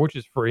software, which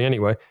is free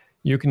anyway,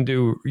 you can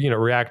do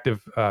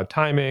reactive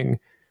timing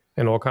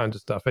and all kinds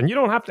of stuff. And you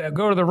don't have to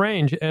go to the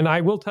range. And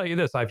I will tell you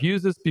this: I've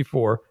used this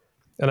before,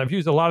 and I've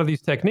used a lot of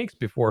these techniques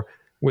before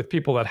with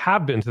people that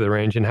have been to the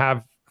range and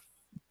have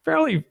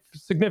fairly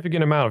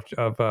significant amount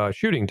of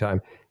shooting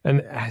time,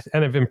 and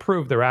have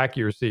improved their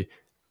accuracy,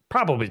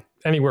 probably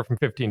anywhere from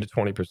 15 to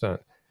 20%.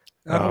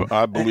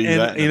 I believe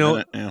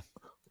that.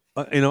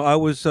 I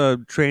was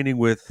training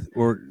with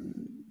or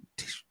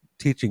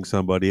teaching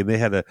somebody, and they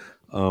had a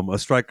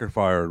striker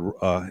fired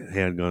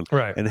handgun,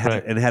 right? And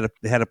had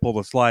to pull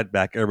the slide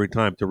back every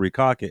time to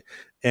recock it,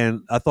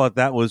 and I thought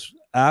that was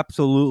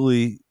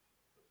absolutely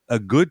a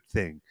good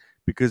thing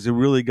because it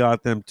really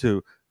got them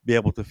to be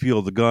able to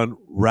feel the gun,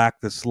 rack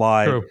the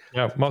slide, True.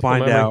 Yeah,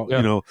 find memory.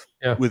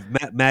 out, with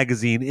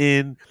magazine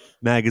in,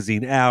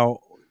 magazine out,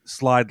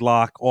 slide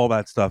lock, all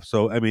that stuff.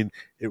 So, I mean,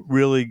 it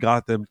really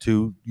got them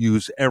to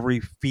use every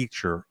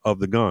feature of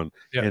the gun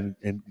and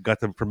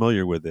got them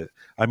familiar with it.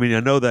 I mean, I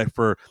know that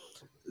for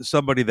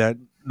somebody that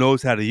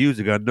knows how to use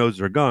a gun, knows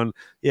their gun,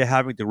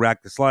 having to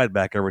rack the slide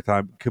back every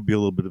time could be a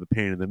little bit of a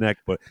pain in the neck,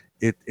 but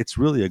it's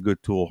really a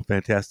good tool,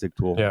 fantastic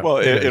tool. Yeah. Well,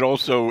 it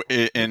also,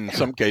 in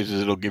some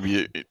cases, it'll give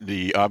you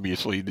the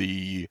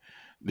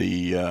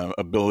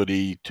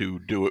ability to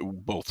do it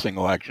both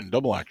single action,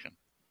 double action.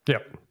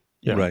 Yep.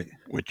 Yeah. Right.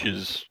 Which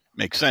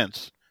makes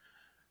sense.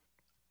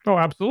 Oh,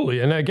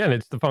 absolutely. And again,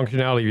 it's the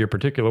functionality of your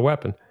particular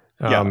weapon.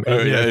 Assuming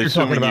you're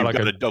talking about you've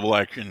got a double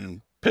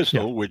action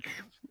pistol, which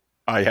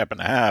I happen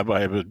to have.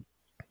 I have a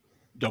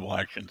double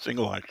action,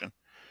 single action.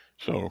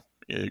 So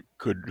it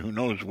could, who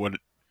knows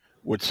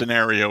what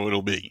scenario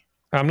it'll be.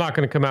 I'm not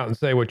going to come out and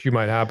say what you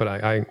might have, but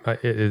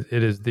it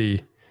is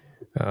the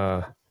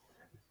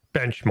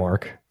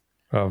benchmark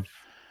of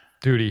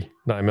duty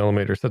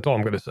 9mm. That's all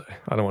I'm going to say.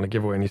 I don't want to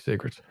give away any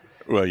secrets.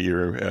 Well,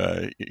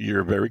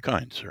 you're very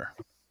kind, sir.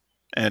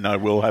 And I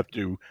will have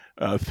to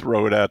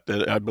throw it out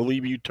that I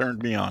believe you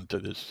turned me on to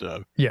this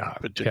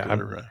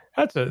particular.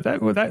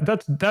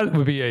 That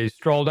would be a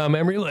stroll down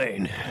memory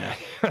lane.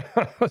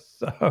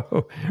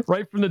 So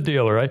right from the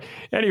dealer, right?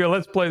 Anyway,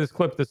 let's play this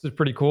clip. This is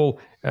pretty cool,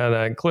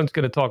 and Clint's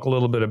going to talk a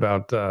little bit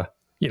about the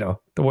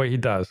way he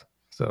does.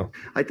 So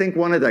I think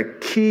one of the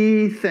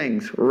key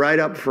things right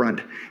up front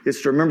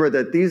is to remember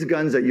that these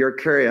guns that you're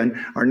carrying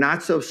are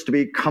not supposed to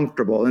be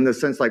comfortable in the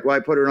sense like, well, I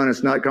put it on,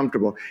 it's not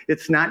comfortable.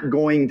 It's not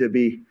going to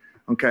be.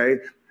 Okay.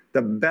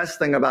 The best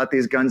thing about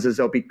these guns is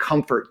they'll be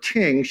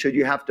comforting should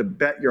you have to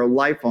bet your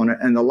life on it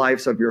and the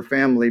lives of your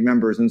family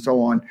members and so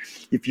on.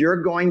 If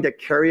you're going to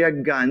carry a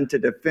gun to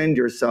defend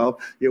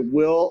yourself, it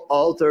will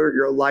alter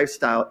your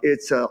lifestyle.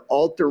 It's an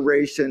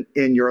alteration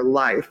in your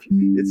life.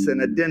 It's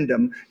an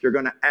addendum. You're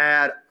going to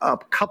add a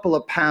couple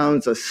of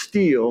pounds of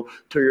steel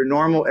to your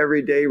normal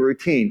everyday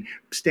routine.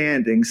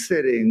 Standing,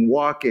 sitting,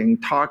 walking,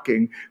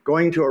 talking,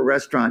 going to a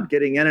restaurant,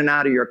 getting in and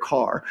out of your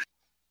car.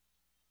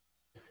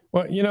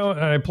 Well,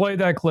 I played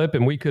that clip,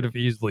 and we could have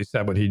easily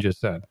said what he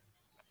just said.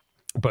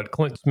 But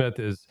Clint Smith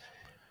is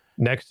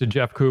next to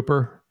Jeff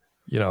Cooper.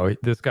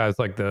 This guy's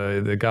like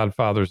the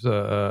godfathers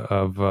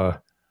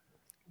of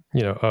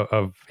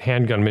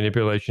handgun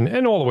manipulation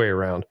and all the way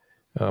around.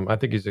 I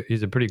think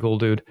he's a pretty cool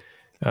dude.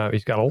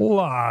 He's got a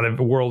lot of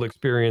world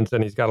experience,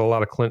 and he's got a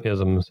lot of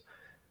Clintisms,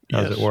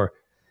 as it were.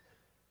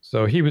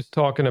 So he was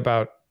talking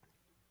about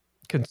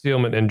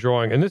concealment and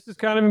drawing, and this is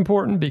kind of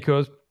important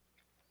because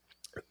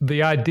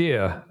the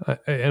idea,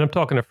 and I'm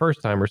talking to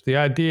first timers, the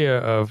idea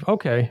of,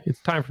 okay,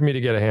 it's time for me to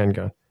get a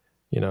handgun,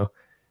 and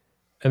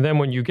then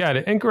when you get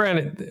it, and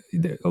granted,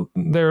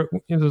 there's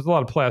a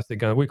lot of plastic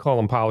guns. We call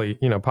them poly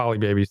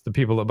babies, the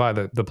people that buy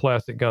the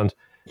plastic guns.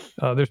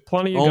 There's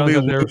plenty of guns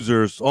out there.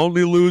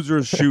 Only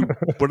losers shoot.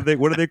 What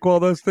do they call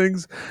those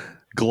things?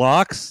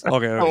 Glocks?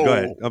 Okay, go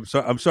ahead.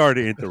 I'm sorry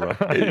to interrupt.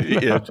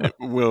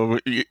 Well,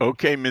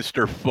 okay,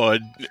 Mr.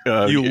 Fudd.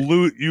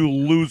 You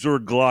loser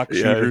Glock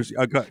shooters.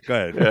 Go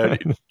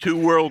ahead. 2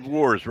 world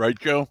wars, right,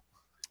 Joe?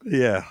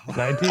 Yeah.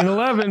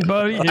 1911,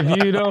 buddy.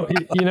 If you don't,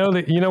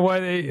 you know why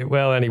they.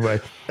 Well,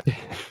 anyway,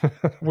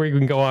 we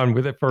can go on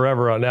with it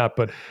forever on that.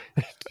 But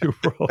two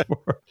World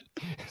War.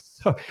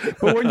 So,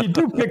 but when you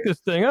do pick this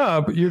thing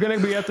up, you're going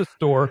to be at the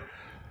store.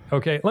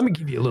 Okay, let me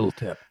give you a little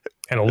tip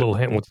and a little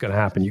hint. What's going to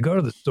happen? You go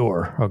to the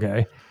store.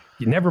 Okay,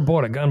 you never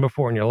bought a gun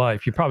before in your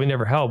life. You probably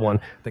never held one.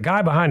 The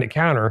guy behind the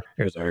counter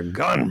is a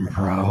gun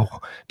pro.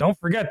 Don't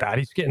forget that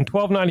he's getting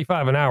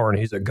 $12.95 an hour, and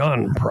he's a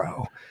gun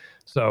pro.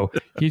 So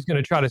he's going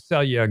to try to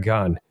sell you a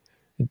gun.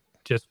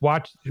 Just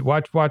watch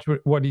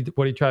what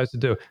he tries to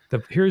do.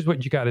 Here's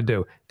what you got to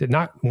do.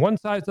 One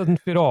size doesn't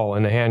fit all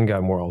in the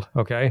handgun world.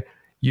 Okay,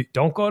 you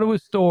don't go to a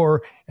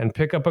store and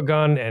pick up a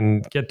gun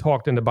and get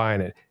talked into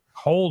buying it.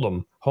 Hold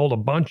a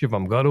bunch of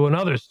them. Go to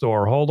another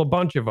store, hold a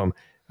bunch of them,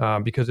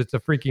 because it's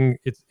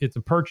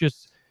a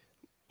purchase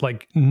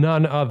like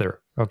none other.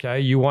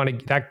 Okay,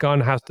 that gun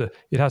has to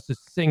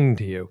sing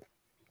to you,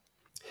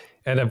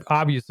 and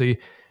obviously.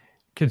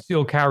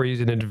 Concealed carry is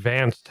an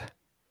advanced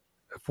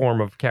form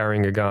of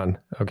carrying a gun.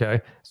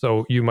 Okay.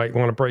 So you might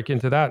want to break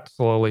into that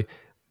slowly.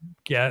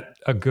 Get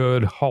a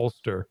good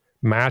holster,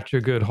 match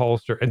a good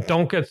holster, and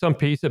don't get some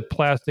piece of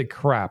plastic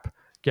crap.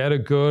 Get a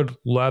good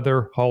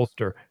leather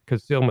holster,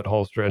 concealment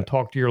holster, and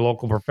talk to your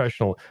local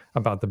professional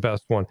about the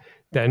best one.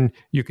 Then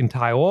you can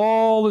tie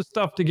all this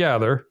stuff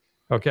together.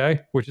 Okay.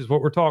 Which is what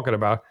we're talking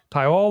about.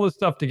 Tie all this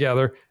stuff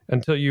together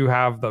until you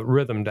have the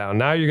rhythm down.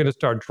 Now you're going to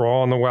start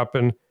drawing the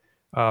weapon.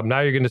 Now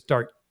you're going to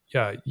start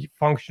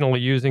functionally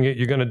using it.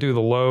 You're going to do the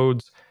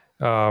loads,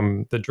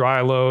 the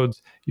dry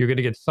loads. You're going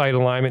to get sight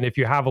alignment. If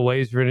you have a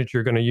laser in it,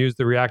 you're going to use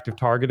the reactive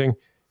targeting,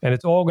 and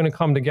it's all going to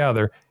come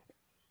together.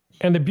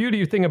 And the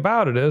beauty thing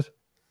about it is,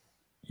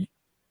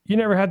 you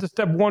never had to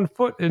step 1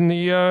 foot in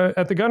the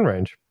at the gun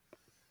range.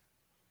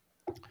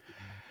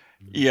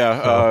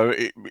 Yeah,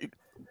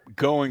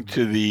 going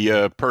to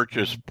the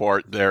purchase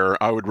part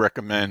there, I would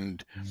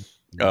recommend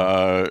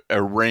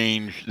a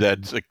range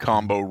that's a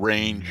combo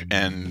range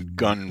and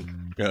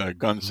gun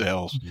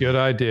sales. Good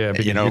idea.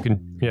 Because you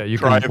can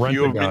try can a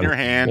few of them in your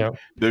hand.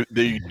 Yep.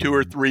 The 2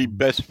 or 3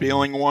 best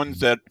feeling ones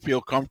that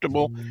feel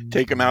comfortable,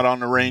 take them out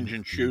on the range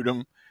and shoot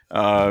them,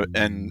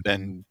 and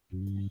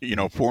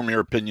form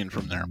your opinion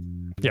from there.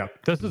 Yeah,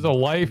 this is a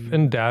life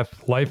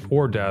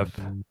or death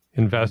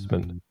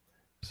investment.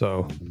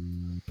 So.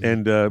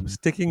 And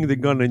sticking the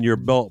gun in your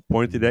belt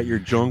pointed at your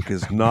junk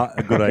is not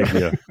a good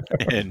idea.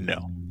 And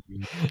no.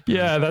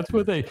 Yeah, that's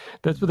what they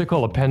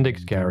call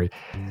appendix carry,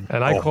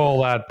 and I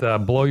call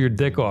that blow your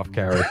dick off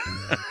carry.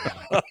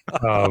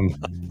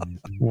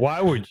 Why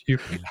would you?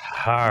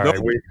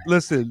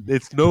 Listen,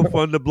 it's no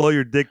fun to blow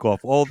your dick off.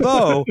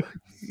 Although,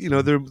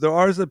 there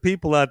are some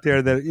people out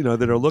there that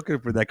that are looking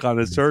for that kind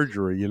of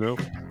surgery.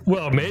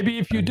 Well, maybe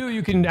if you do,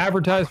 you can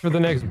advertise for the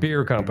next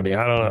beer company.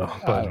 I don't know,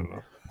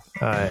 but.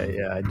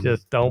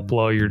 Just don't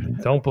blow your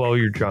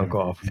junk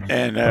off.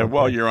 And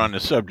while you're on the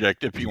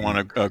subject, if you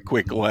want a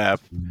quick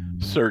laugh,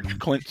 search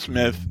Clint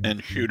Smith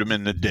and shoot him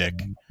in the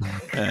dick.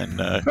 And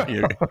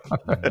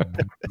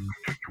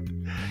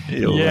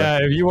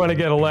if you want to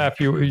get a laugh,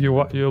 you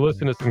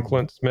listen to some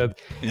Clint Smith.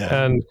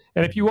 Yeah. And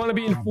if you want to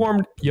be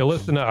informed, you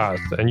listen to us.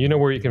 And you know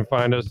where you can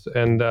find us.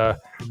 And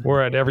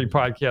we're at every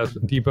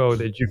podcast depot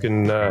that you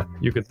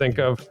can think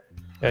of.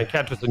 And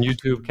catch us on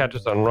YouTube, catch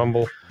us on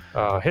Rumble.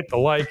 Hit the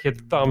like, hit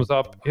the thumbs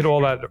up, hit all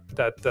that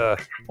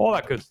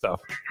good stuff,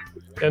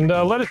 and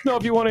let us know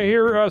if you want to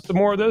hear some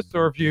more of this,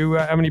 or if you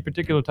have any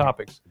particular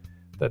topics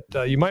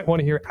that you might want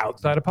to hear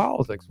outside of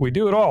politics. We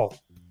do it all.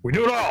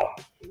 Do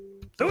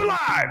it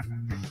live,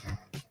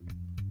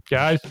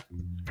 guys.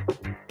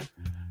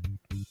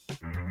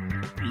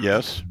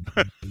 Yes.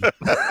 I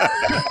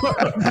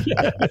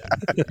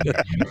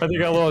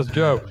think I lost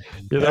Joe.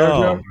 You there,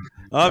 Joe?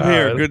 I'm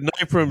here. Good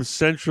night from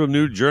Central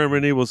New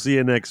Germany. We'll see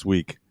you next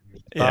week.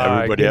 Yeah,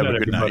 everybody have a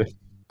good night.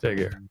 Take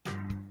care.